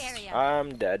Doomfist.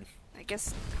 I'm dead. I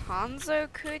guess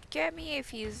Hanzo could get me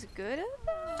if he's good at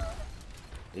that.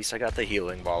 At least I got the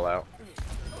healing ball out.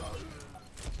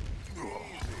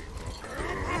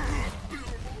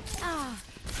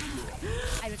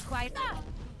 I require.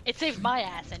 It saved my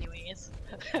ass anyways.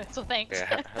 So thanks.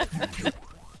 Yeah.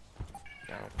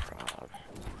 No problem.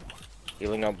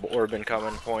 Healing up orb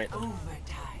incoming point.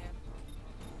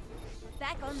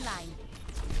 Back online.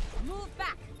 Move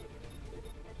back.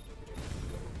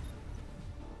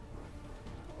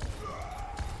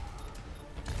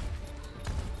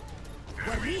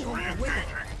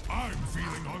 I'm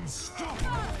feeling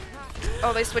unstoppable.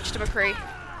 Oh, they switched to McCree.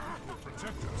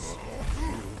 Protect us.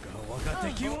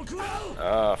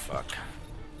 Oh fuck.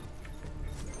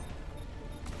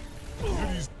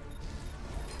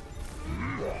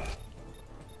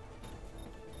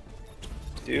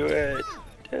 Do it.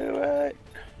 Do it.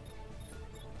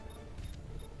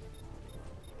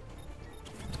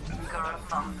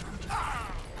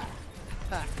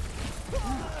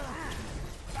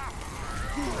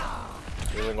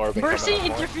 Healing orb incoming Mercy on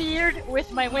point. interfered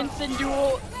with my Winston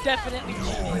duel. Definitely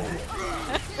cheating.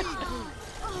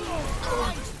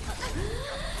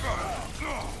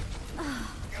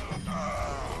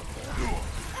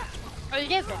 Oh, you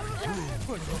guys got it.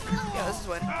 Yeah, this is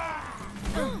win.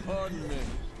 Pardon me.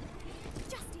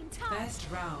 Just in time. Best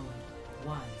round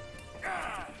 1.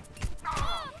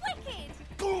 Oh, wicked!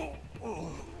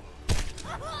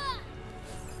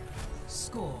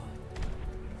 Score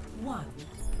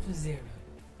 1-0.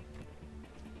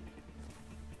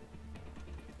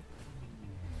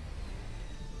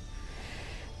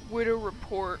 Widow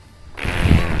report.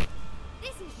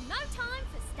 This is no time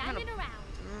for standing around.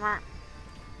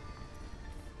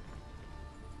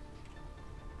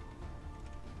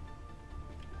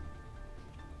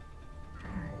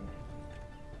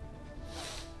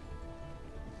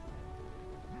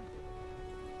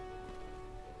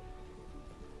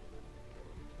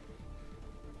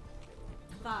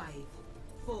 Five,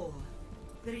 4,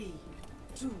 3,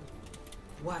 2,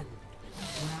 1.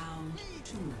 Round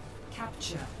 2.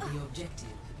 Capture the objective.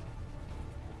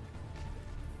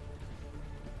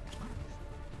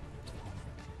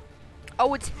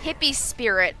 Oh, it's Hippie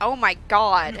Spirit. Oh my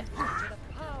god.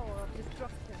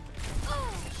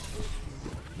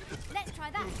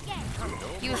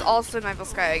 He was also in my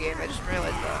Volskaya game, I just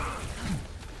realized that.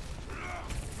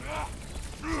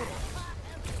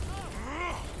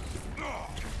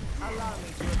 Allow me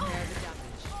to repair the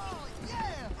damage.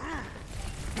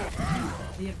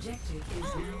 The objective is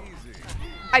now.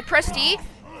 I pressed E.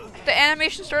 The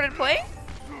animation started playing?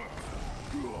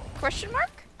 Question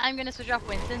mark? I'm gonna switch off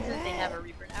Winston since they have a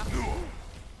Reaper now.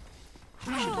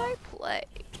 Who should I play?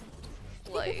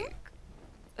 Like...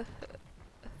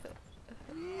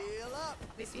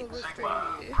 Maybe McCree.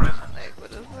 Like,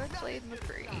 what if I played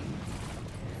McCree?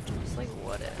 Just like,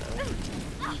 whatever.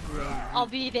 I'll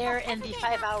be there in the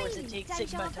 5 hours it takes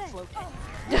Sigma to float.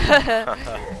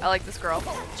 I like this girl.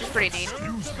 She's pretty neat.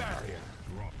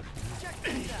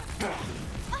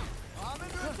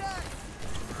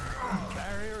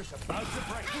 Barrier's about to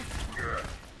break.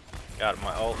 Got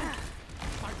my ult.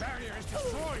 My barrier is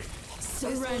destroyed.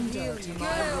 surrender to my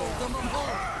will.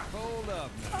 Hold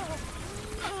up now.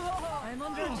 I'm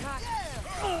under attack.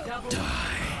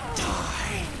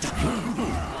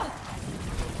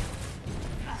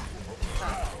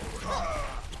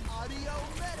 Audio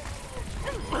medic.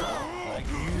 Like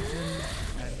Newton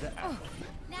and the apple.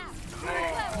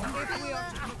 If we are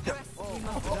to progress, we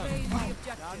must obey the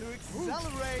objective. Time to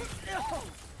accelerate.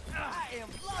 I am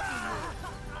loving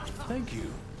it. Thank you.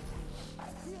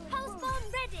 Pulse bomb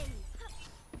ready.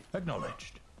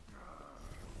 Acknowledged.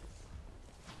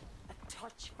 A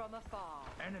touch from afar.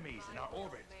 Enemies in our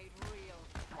orbit. Made real.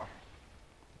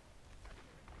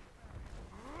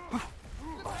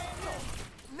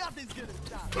 Nothing's gonna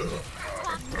stop. Nailed it.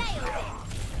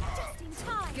 Just in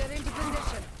time. Get into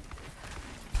position.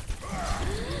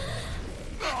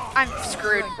 I'm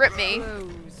screwed. Rip me.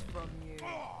 Close from you.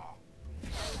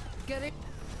 Get it.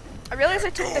 I realized I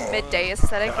took the midday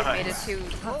aesthetic and made it to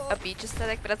a beach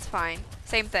aesthetic, but that's fine.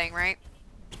 Same thing, right?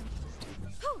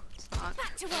 It's not.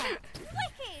 Back to work.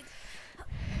 Wicked.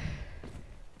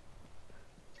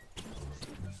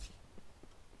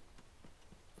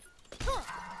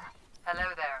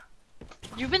 Hello there.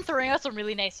 You've been throwing out some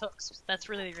really nice hooks. That's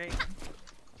really great.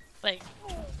 Like,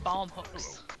 bomb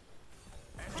hooks.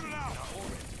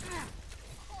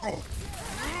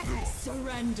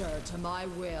 Surrender to my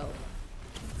will.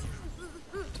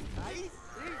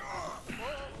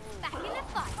 Back in the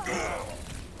fight.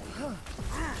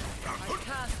 I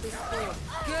cast this forth.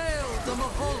 Gale the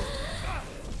Mahal.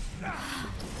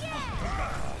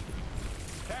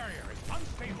 Barrier is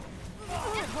unstable.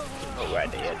 Oh, I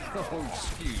did. Oh,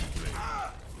 excuse me.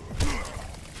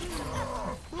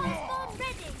 Pulse bomb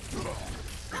ready.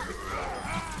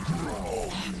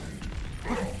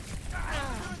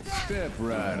 Step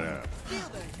right up.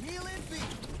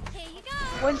 Here you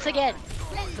go. Once again,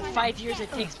 the 5 years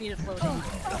it takes me to float in.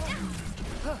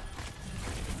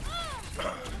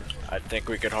 I think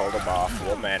we could hold them off.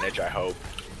 We'll manage, I hope.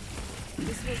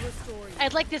 This will restore you.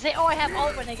 I'd like to say, oh, I have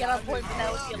ult when I get on point, but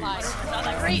that would be a lie. Not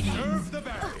that great. Serve the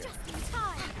barrier. Just in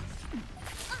time.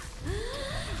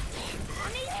 I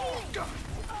need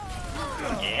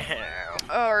healing.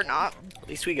 Yeah. Or not. At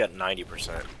least we got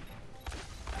 90%.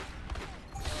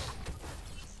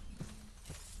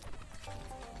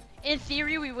 In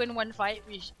theory, we win one fight.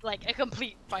 Like a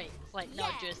complete fight, like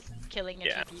not just killing a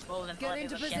Yeah. few people and Get letting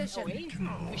into them get position. away.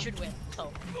 We should win.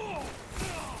 So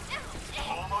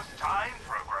Almost time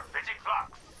for a graffiti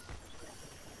flux.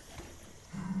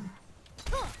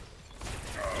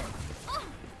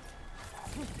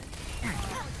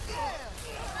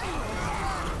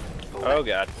 Oh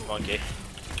god, monkey.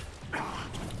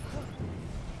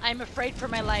 I'm afraid for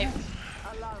my life.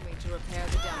 Allow me to repair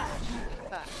the damage.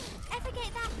 Ever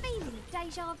get that feeling of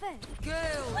deja vu?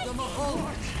 Gale the Mahal.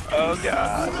 Oh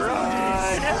god,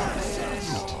 run!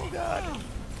 Oh god.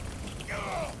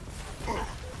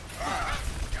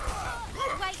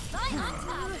 Wait, I'm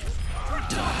untouched.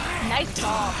 Nice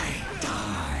ball.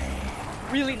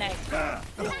 Really nice.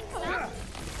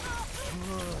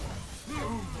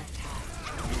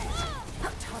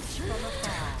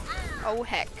 Oh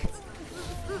heck.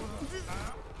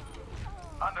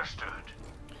 Understood.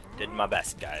 Did my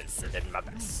best, guys. I did my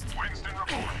best. Winston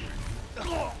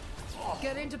reporting.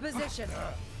 Get into position.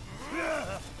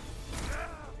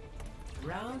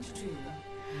 Round 2.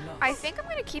 I think I'm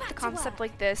gonna keep the concept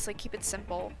like this, like keep it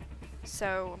simple.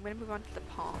 So I'm gonna move on to the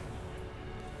palm.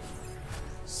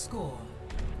 Score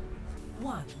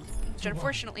 1. Which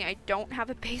unfortunately I don't have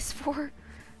a base for,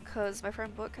 because my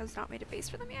friend Book has not made a base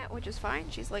for them yet, which is fine.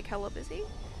 She's like hella busy.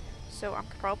 So I'm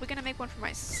probably gonna make one for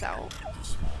myself.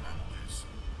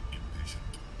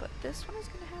 But this one is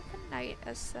gonna have the night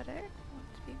aesthetic.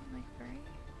 Want to be like very.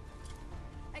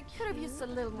 I could have used a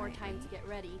little more time to get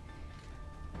ready.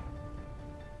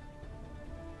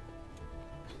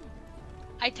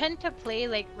 I tend to play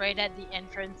like right at the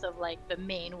entrance of like the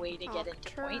main way to get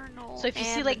into point. So if you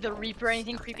see like the Reaper or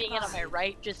anything creeping in on my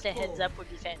right, just a heads up would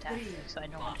be fantastic. So I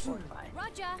know when to fortify.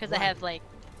 Because I have like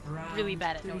really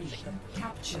bad at noticing them.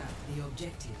 Capture the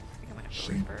objective.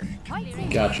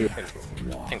 Got you. I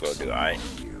think we'll do I.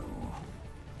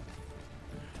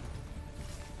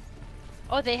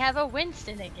 Oh, they have a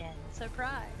Winston again.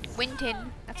 Surprise.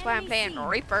 Winton. That's why I'm playing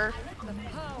Reaper.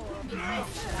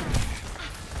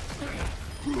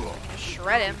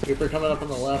 Shred him. Reaper coming up on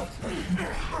the left.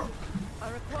 I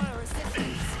require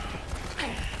assistance.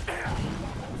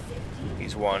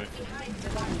 He's one.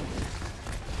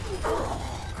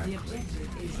 The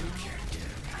objective is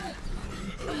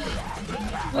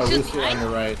Oh, Lucy on the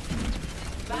right.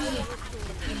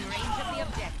 In range of the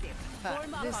objective.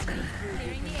 Form up on me.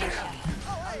 Clearing the area.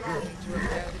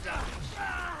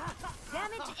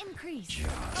 Damage increase.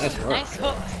 Nice work. Nice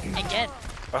hook. Again.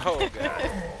 Oh,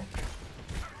 God.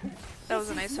 That was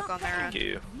a nice hook on their end. Thank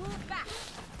you. Move back.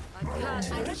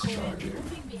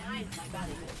 Moving behind my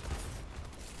barrier.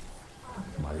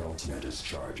 My ultimate is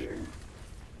charging.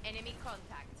 Enemy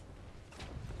contact.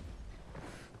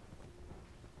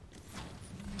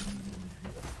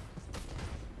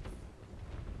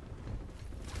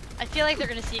 I feel like they're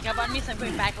gonna sneak up on me, so I'm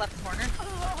going back left corner.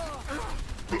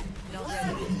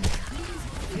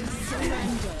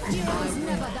 Heroes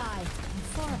never die.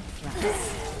 For a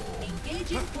price.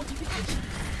 Engaging fortification.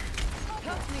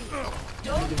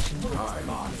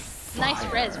 Nice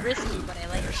res, risky, but I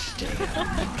like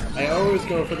it. I always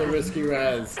go for the risky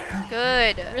res.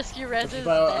 Good. Risky res is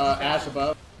About Ash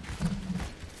above.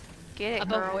 Get it,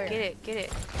 above girl. where? Get it. Get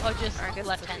it. Oh, just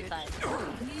left hand side.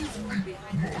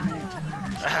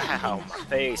 Ow, my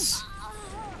face.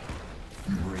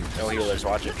 No healers,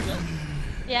 watch it.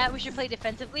 Yeah, we should play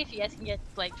defensively if you guys can get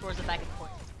like towards the back of the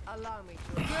point. Allow me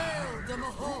to.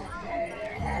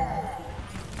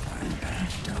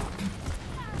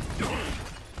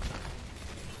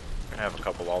 I have a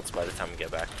couple ults by the time we get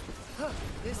back.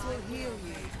 This will heal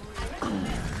you.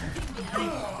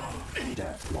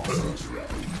 Death losses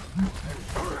ready.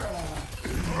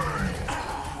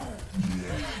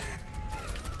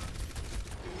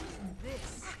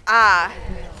 Ah.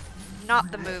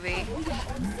 Not the movie.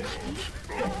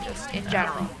 Just in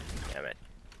general. Damn it.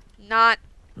 Not.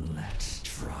 Let's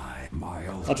try my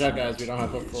ultimate. Watch out, guys. We don't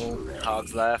have a full.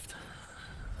 Hogs left.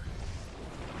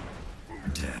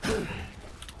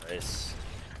 Nice.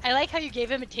 I like how you gave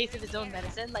him a taste of his own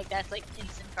medicine. Like that's like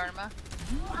instant karma.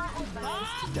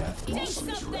 Death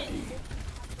blossoms ready.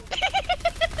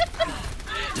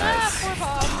 Nice. Poor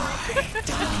Bob.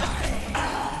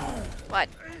 What?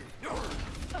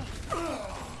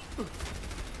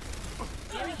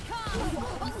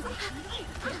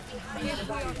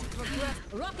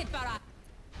 Rocket barrage.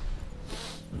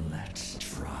 Let's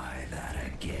try that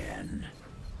again.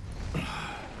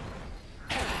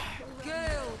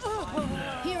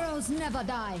 Heroes never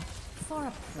die. For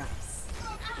a price.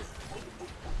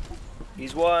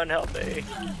 He's one, help me.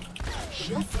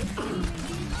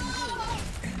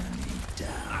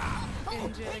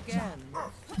 Injured again.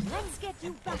 Let's get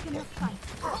you back in the fight.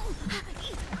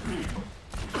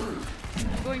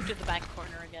 I'm going to the back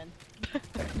corner again.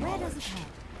 Where does it head?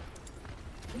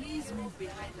 Please move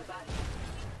behind the body.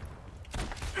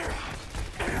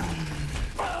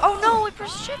 Oh no! It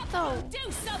pressed shit though.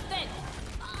 Do something.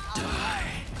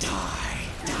 Die.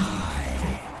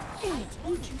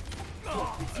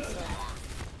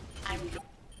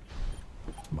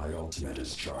 My ultimate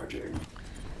is charging.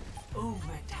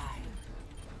 overtime.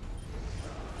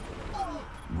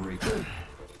 Reaper.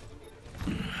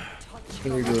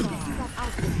 Very good.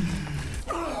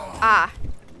 Ah.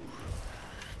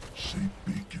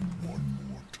 Beacon one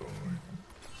more time.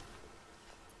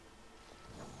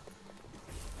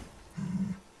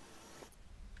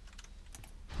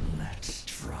 Let's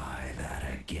try that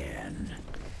again.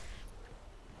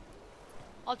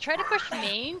 I'll try to push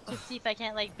main to see if I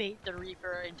can't like bait the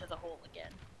Reaper into the hole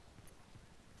again.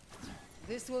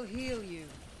 This will heal you.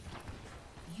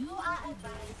 You are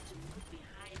advised to move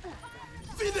behind.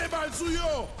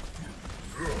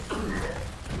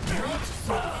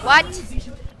 What?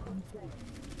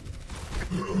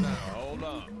 Now, hold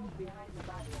on.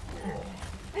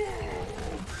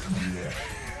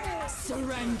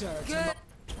 Surrender. Good.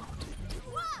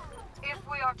 If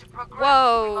we are to progress,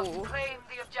 Whoa. we must claim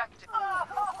the objective.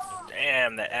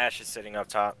 Damn, the Ash is sitting up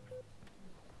top.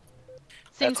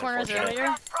 Same That's corner as unfortunate.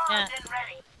 earlier. Yeah.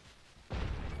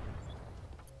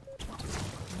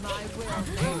 My will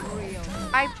made real.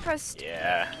 I pressed.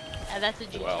 Yeah. That's a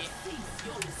GG. Well.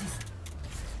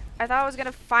 I thought I was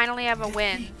gonna finally have a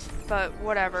win, but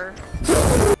whatever.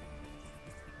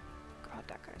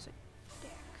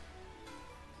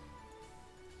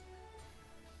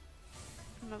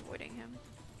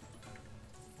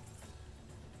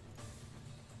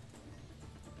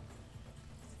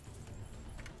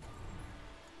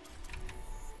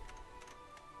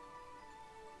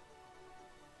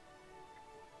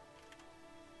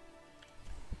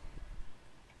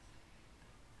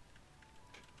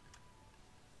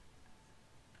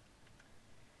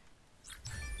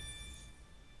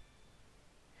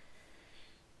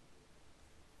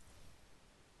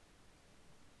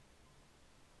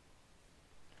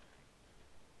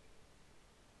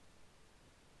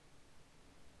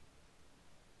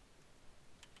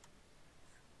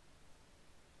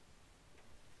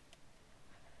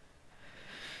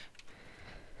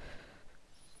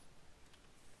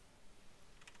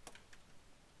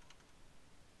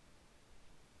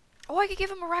 Oh, I could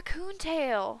give him a raccoon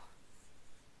tail.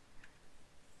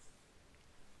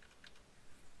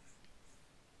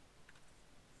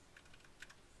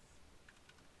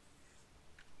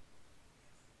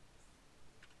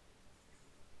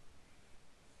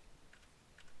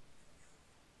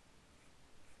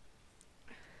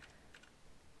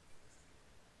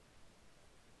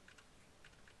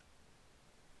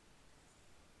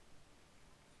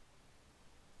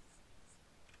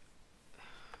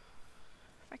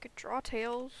 I could draw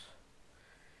tails.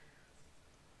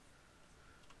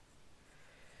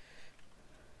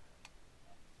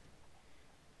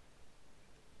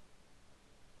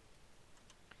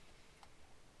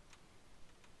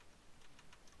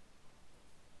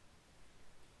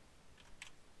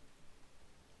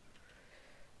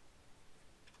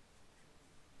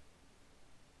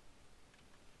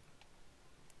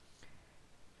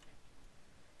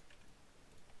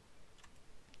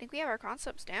 I think we have our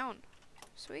concepts down.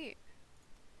 Sweet.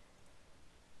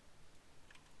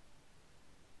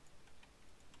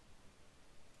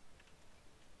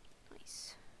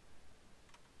 Nice.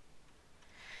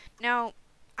 Now,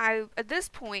 at this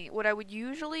point, what I would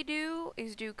usually do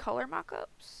is do color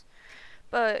mockups,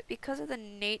 but because of the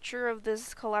nature of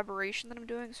this collaboration that I'm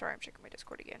doing, sorry, I'm checking my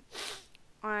Discord again,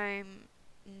 I'm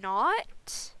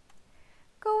not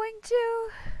going to.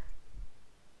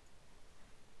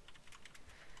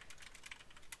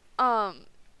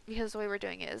 Because the way we're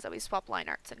doing it is that we swap line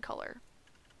arts and color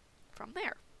from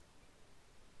there.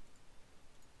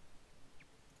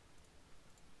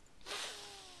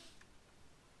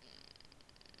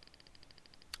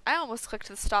 I almost clicked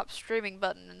the stop streaming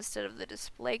button instead of the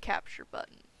display capture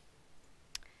button.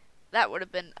 That would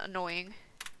have been annoying.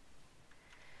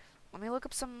 Let me look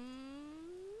up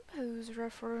some pose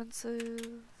references.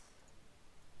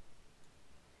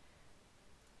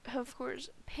 Of course,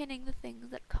 pinning the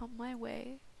things that come my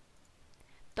way.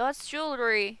 That's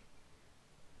jewelry.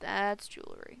 That's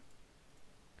jewelry.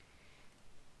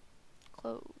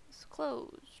 Clothes,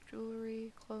 clothes,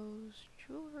 jewelry, clothes,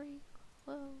 jewelry,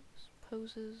 clothes,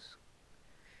 poses,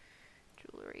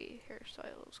 jewelry,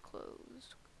 hairstyles,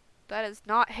 clothes. That is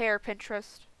not hair,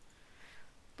 Pinterest.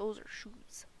 Those are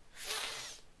shoes.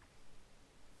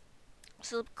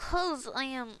 So because I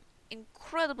am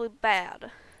incredibly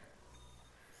bad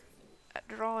at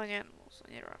drawing animals,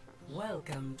 I need a reference.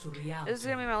 Welcome to reality. This is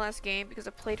gonna be my last game because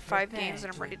I've played 5 games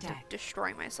and I'm ready to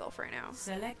destroy myself right now.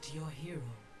 Select your hero.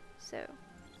 So.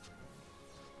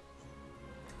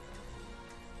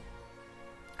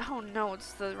 Oh no,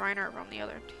 it's the Reinhardt from the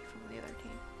other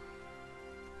team.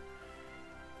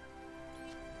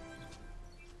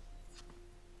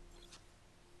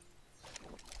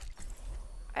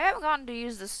 I haven't gotten to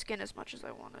use this skin as much as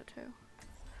I wanted to.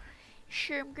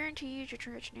 Sure, I'm going to use your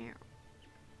trash now.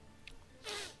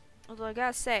 Although I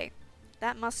gotta say,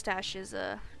 that mustache is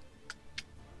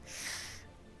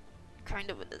kind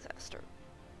of a disaster.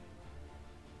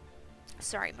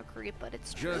 Sorry, McCree, but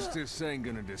it's true. Justice ain't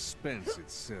gonna dispense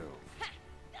itself.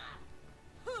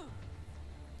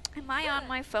 Am I on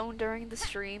my phone during the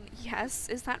stream? Yes.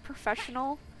 Is that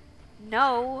professional?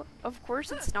 No. Of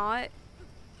course it's not.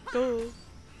 Duh.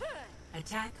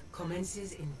 Attack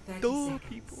commences in 30 Duh, seconds.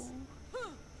 people.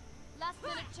 Last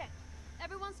minute check.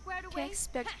 Everyone squared away. Can't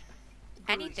expect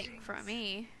anything from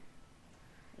me.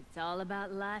 It's all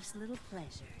about life's little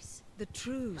pleasures. The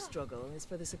true struggle is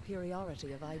for the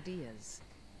superiority of ideas.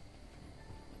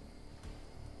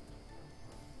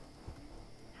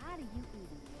 How do you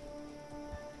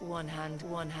eat? One hand,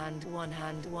 one hand, one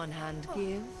hand, one hand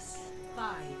gives.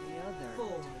 5, The other 4,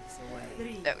 takes away.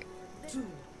 3, Okay. 2,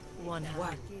 One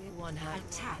hand, one hand.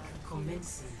 attack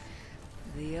commencing.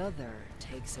 The other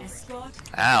takes away. Escort.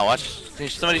 Ah, watch. Can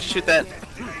somebody shoot that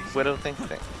widow thing?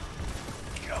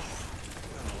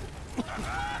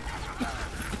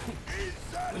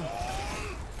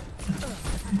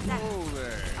 Oh,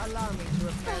 there. Allow me to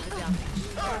repair the damage.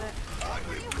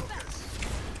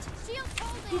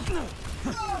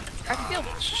 I feel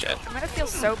Shit. I'm gonna feel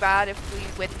so bad if we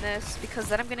win this because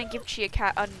then I'm gonna give Chia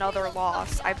Cat another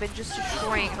loss. I've been just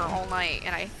destroying her all night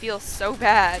and I feel so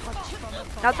bad.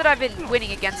 Not that I've been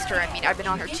winning against her, I mean I've been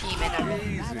on her team and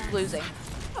I'm losing.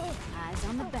 Eyes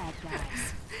on the bad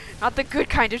guys. Not the good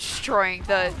kind of destroying,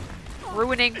 the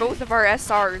ruining both of our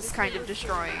SRs kind of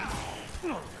destroying.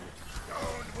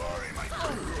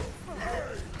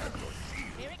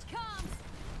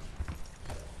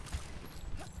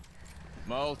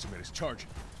 My ultimate is charging.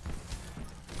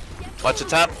 Watch the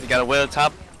top. You got a widow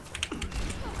top.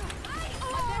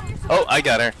 Oh, I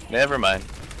got her. Never mind.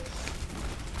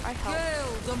 I helped.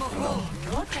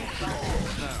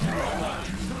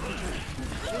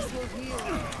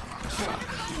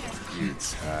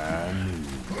 It's time.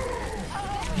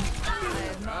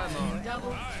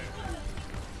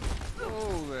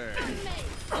 Oh there.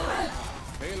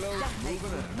 Payload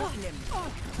moving in.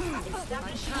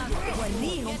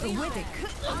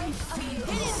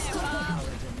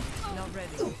 Not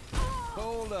ready.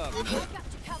 Hold up.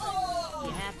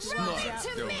 You have to watch out.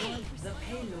 The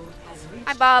payload has reached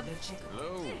Hi, Bob. the checkpoint.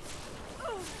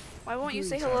 Hello. Why won't you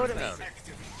say hello to me?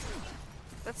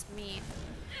 That's mean.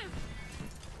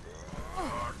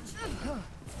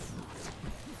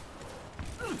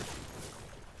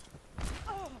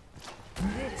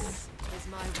 This is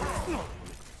my will.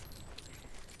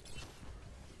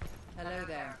 Hello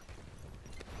there.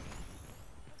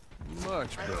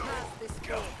 Much better.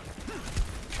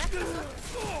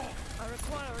 I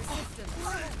require assistance.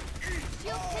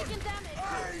 Shield taking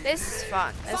damage. This is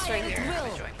fun. This right here. I'm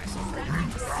enjoying myself.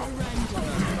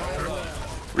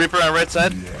 Reaper on right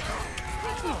side.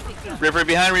 Reaper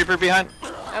behind, Reaper behind.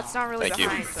 That's not really Thank you.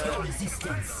 behind, though.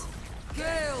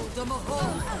 Kill the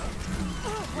Mahal.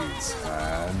 It's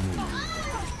time.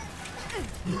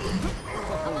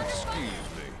 Oh, excuse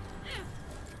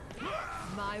me.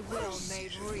 My will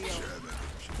made real.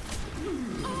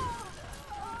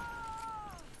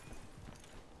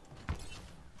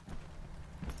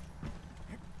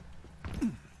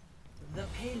 The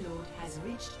payload has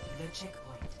reached the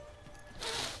checkpoint.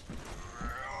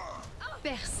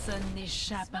 Personne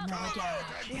n'échappe à mon regard.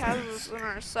 She has us in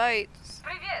our sights.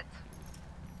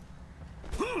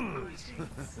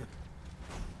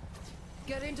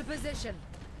 Get into position.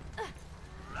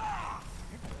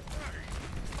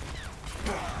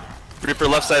 Reaper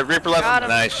left side, Reaper left. Got him.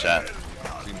 Nice shot.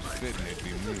 Seems fitting if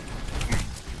you move.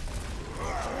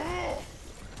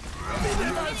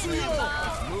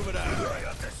 Move it out.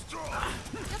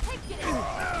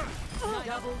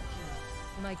 Double.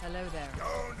 Mike, hello there.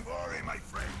 Don't worry, my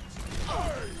friends. I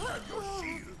have your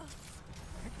shield.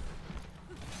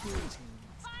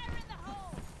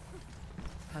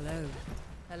 Hello.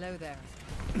 Hello there.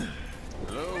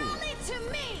 Hello. Only to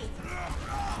me.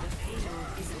 The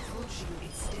payload is approaching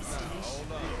its destination.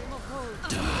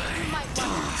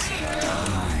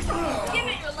 Give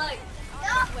me your leg.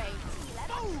 That way.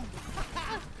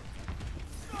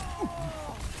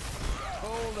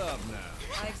 Hold up now.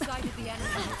 I excited the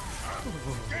enemy.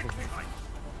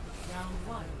 Round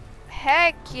one.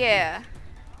 Heck yeah.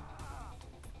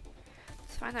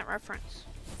 Let's find that reference.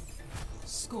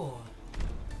 Score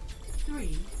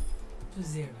 3-0.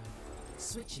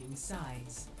 Switching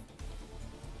sides.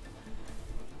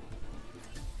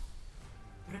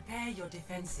 Prepare your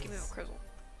defenses. Give me a crystal.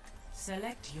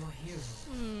 Select your hero.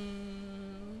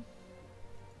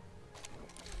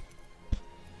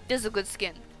 This is a good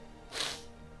skin.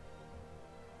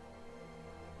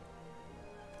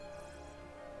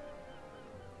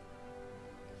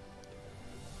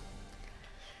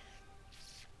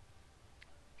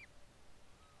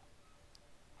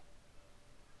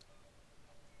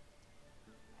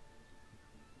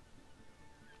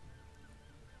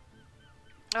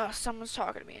 Oh, someone's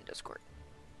talking to me in Discord.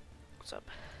 What's up?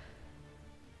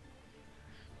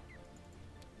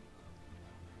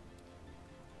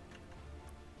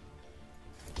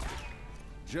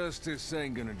 Justice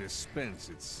ain't gonna dispense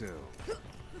itself.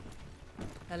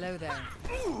 Hello there.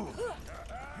 I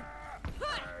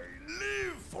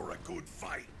live for a good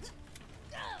fight.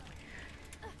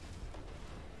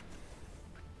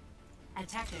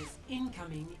 Attackers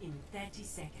incoming in 30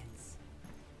 seconds.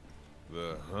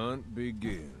 The hunt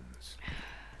begins.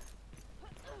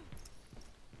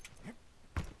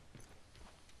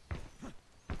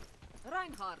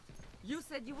 Reinhardt, you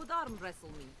said you would arm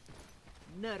wrestle me.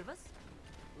 Nervous?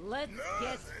 Let's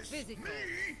get physical.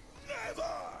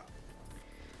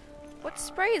 What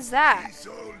spray is that?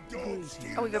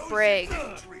 Oh, we got Brig.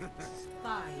 5,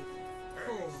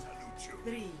 4,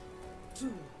 3,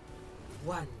 2,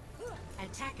 1.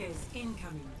 Attackers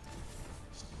incoming.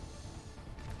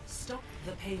 Stop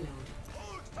the payload.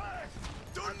 Hold fast!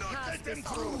 Do not let them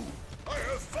through! I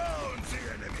have found the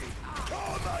enemy!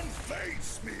 Come and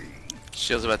face me!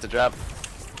 Shield's about to drop.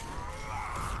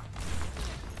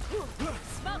 Smoke him out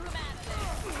of there.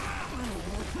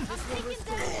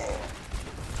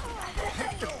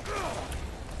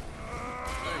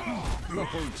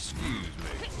 Oh, excuse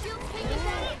me. Shield taking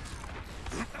damage.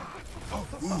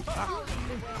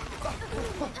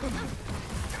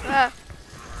 Ah.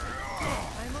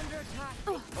 I'm under attack.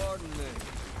 Pardon me.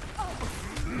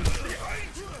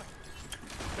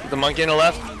 The monkey on the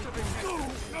left.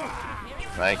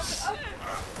 Nice.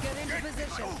 Get into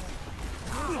position.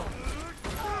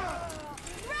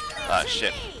 Ah,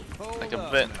 shit. Like a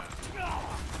bit.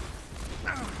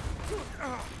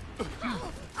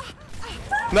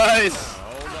 Nice!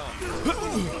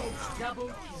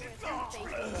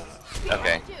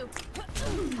 Okay.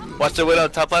 Watch the widow,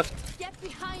 top left. Get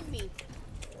behind me.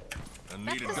 I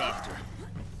need a doctor.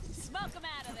 Smoke him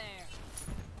out of there.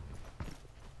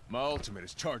 My ultimate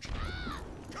is charging.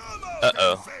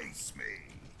 Uh-oh.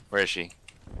 Where is she?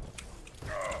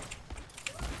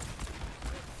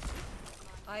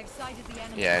 I've sighted the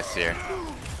enemy. Yeah, I see her.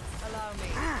 Allow me.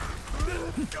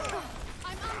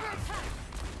 I'm under attack.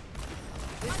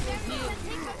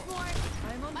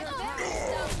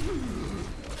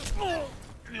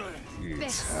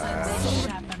 This is you.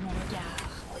 I'm under attack.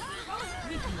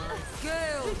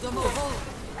 Scale de Mohol.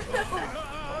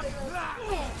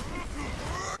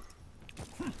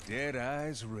 Dead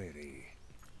eyes ready.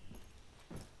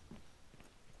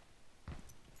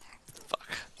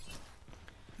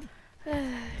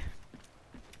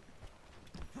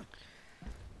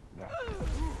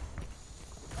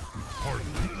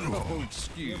 Oh,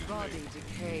 excuse Your body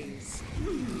decays.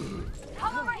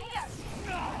 Come over here.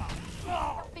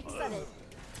 Fix it.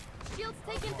 Shield's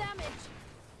taking damage.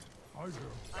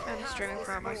 I'm streaming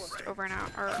for almost over an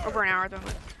hour at the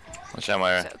moment. Watch out,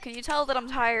 Myra. So can you tell that I'm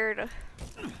tired?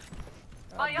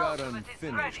 I've got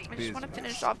unfinished I just want to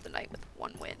finish off the night with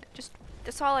one win. Just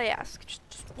that's all I ask. Just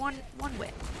one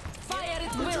win. Fire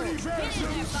at will.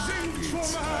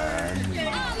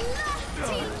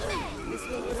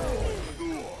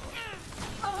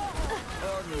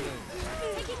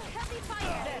 Taking heavy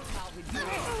fire. That's how we do it.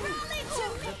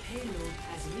 The payload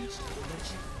has reached the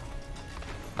chip.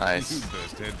 Nice. You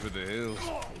best head for the hills.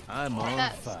 I'm on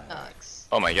That fire. sucks.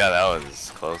 Oh my god, that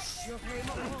was close.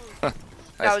 That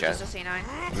Nice was guy. just a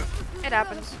C9. It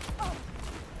happens.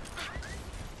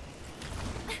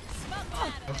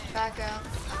 Back out.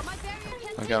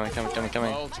 I'm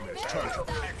coming. Ultimate is charging.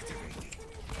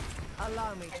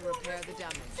 Allow me to repair the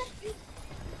damage.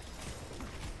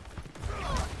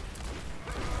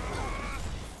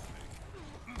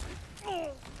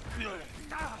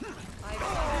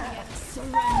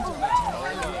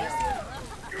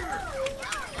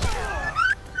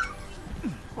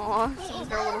 Aw, someone's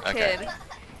got a little Okay. kid.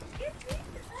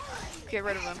 Get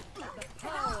rid of him.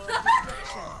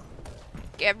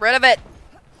 Get rid of it!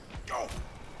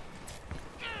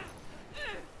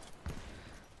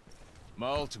 My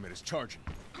ultimate is charging.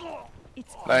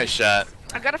 Nice shot.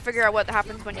 I gotta figure out what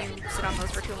happens when you sit on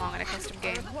those for too long in a custom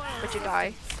game, but you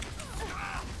die.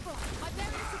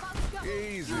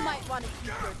 Easy. You might want to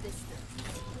keep your distance.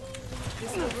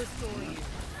 This will restore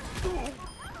you.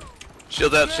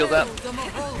 Shield up, shield up.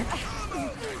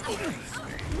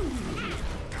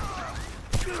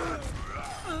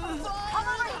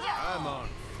 I'm on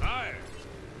fire.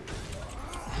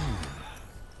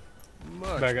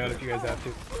 Back out if you guys have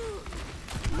to.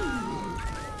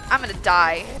 I'm gonna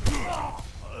die.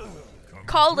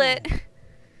 Called it.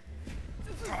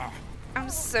 I'm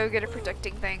so good at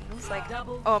predicting things. Like,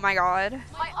 oh my god.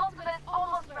 My ultimate's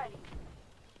almost ready.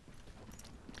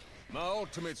 My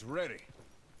ultimate's ready.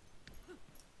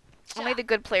 Only the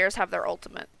good players have their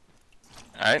ultimate.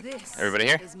 Alright, everybody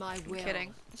here? I'm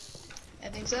kidding. I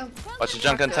think so. Watch the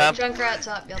junk on top. Junkrat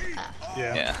top, yep.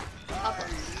 Yeah. Top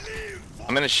left.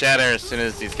 I'm gonna shatter as soon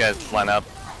as these guys line up.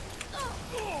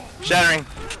 Shattering.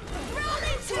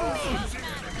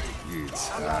 It's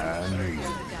time.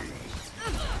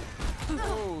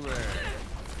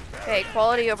 Okay,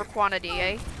 quality over quantity,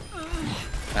 eh?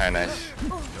 Alright, nice.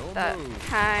 That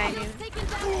kind.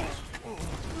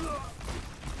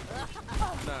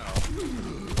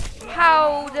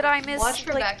 How did I miss Watch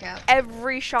for like back out.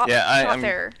 every shot? Yeah, I'm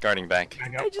there. guarding back.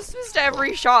 I just missed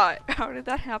every shot. How did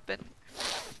that happen?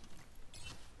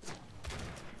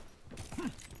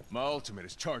 My ultimate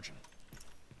is charging.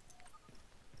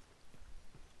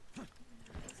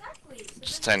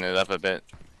 Just tighten it up a bit.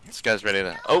 This guy's ready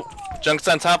to. Oh! Junk's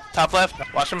on top, top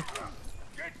left. Watch him.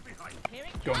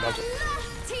 Going up.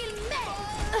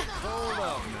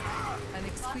 An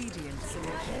expedient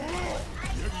solution.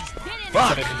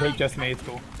 Fuck! I can take just me, it's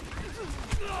cool.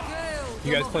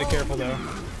 You guys play careful though.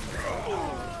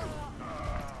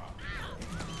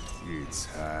 It's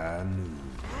high noon.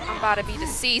 I'm about to be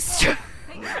deceased.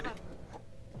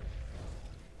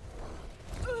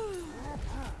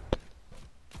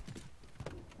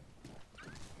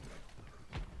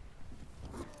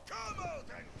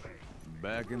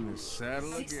 Back in the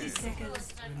saddle again.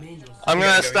 I'm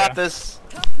gonna stop this.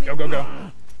 Go, go, go.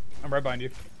 I'm right behind you.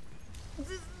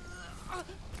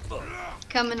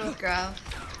 Coming with Grove.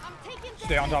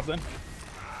 Stay on top then.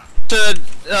 To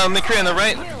McCree on the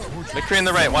right. McCree on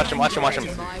the right. Watch him, watch him, watch him.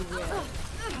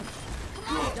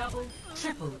 Double,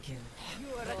 triple kill.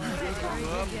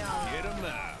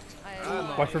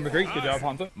 Watch for McGree. Good job,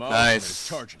 Hanzo. Nice.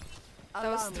 That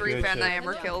was 3 Good Panda shit.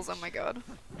 Hammer kills, oh my god.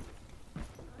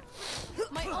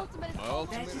 My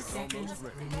ultimate is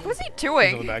What's he He's on the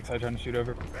doing? backside trying to shoot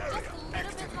over. just a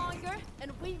little bit longer,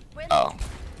 and we win. Oh,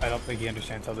 I don't think he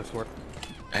understands how this works.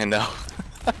 I know.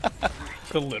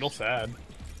 It's a little sad.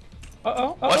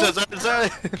 Uh-oh. Watch Uh-oh. out, sorry.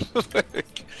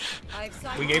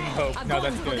 We gave him hope. No,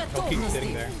 that's good. He'll keep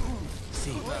sitting there.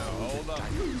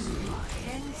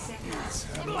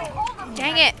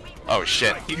 Dang it! Oh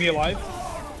shit. Keep me alive.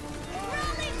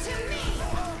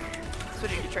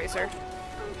 Switching to Tracer.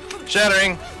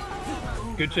 Shattering.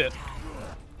 Good shit.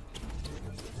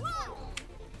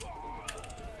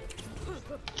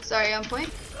 Sorry, on point.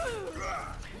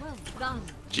 Well done.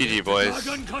 GG boys.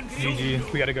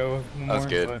 GG. We gotta go one That was more,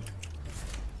 good. but-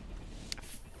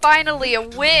 Finally a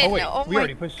win! Oh wait, we my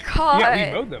already pushed. god! Yeah,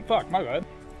 we mowed them. Fuck, my bad.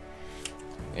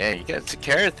 Yeah, you guys took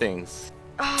care of things.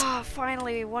 Ah,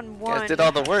 finally we won You one. guys did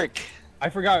all the work. I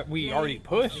forgot we already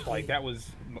pushed. Like that was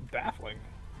baffling.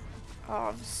 Oh,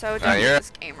 I'm so done with this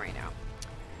game right now.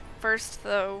 First,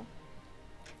 though.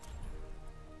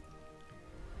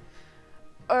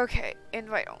 Okay,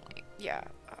 invite only. Yeah.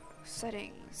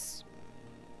 Settings.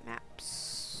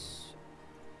 Maps.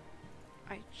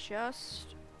 I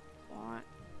just want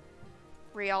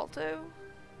Rialto.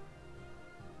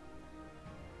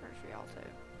 Where's Rialto?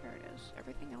 There it is.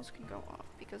 Everything else can go off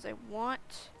because I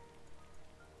want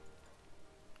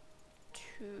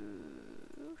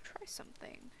to try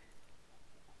something.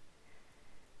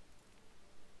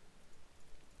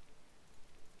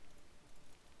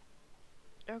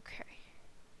 Okay.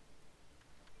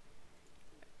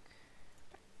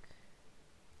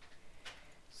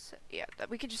 So, yeah, that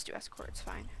we could just do escort, it's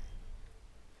fine.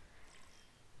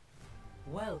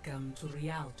 Welcome to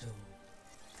Rialto.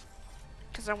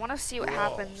 Because I want to see what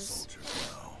happens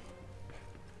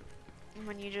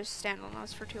when you just stand on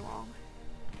us for too long.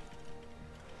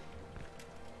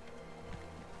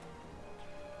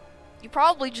 You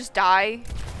probably just die,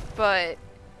 but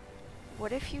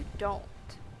what if you don't?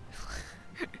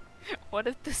 What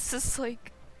if this is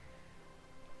like...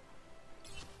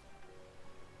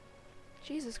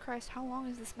 Jesus Christ, how long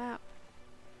is this map?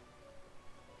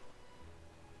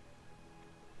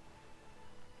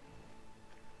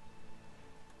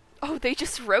 Oh, they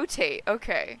just rotate.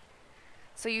 Okay.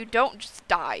 So you don't just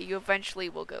die. You eventually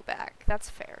will go back. That's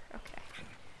fair.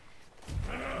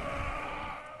 Okay.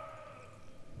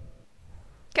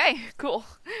 Okay, cool.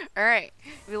 Alright.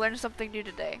 We learned something new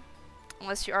today.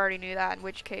 Unless you already knew that, in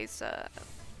which case, don't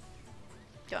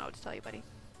know what to tell you, buddy.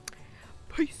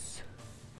 Peace.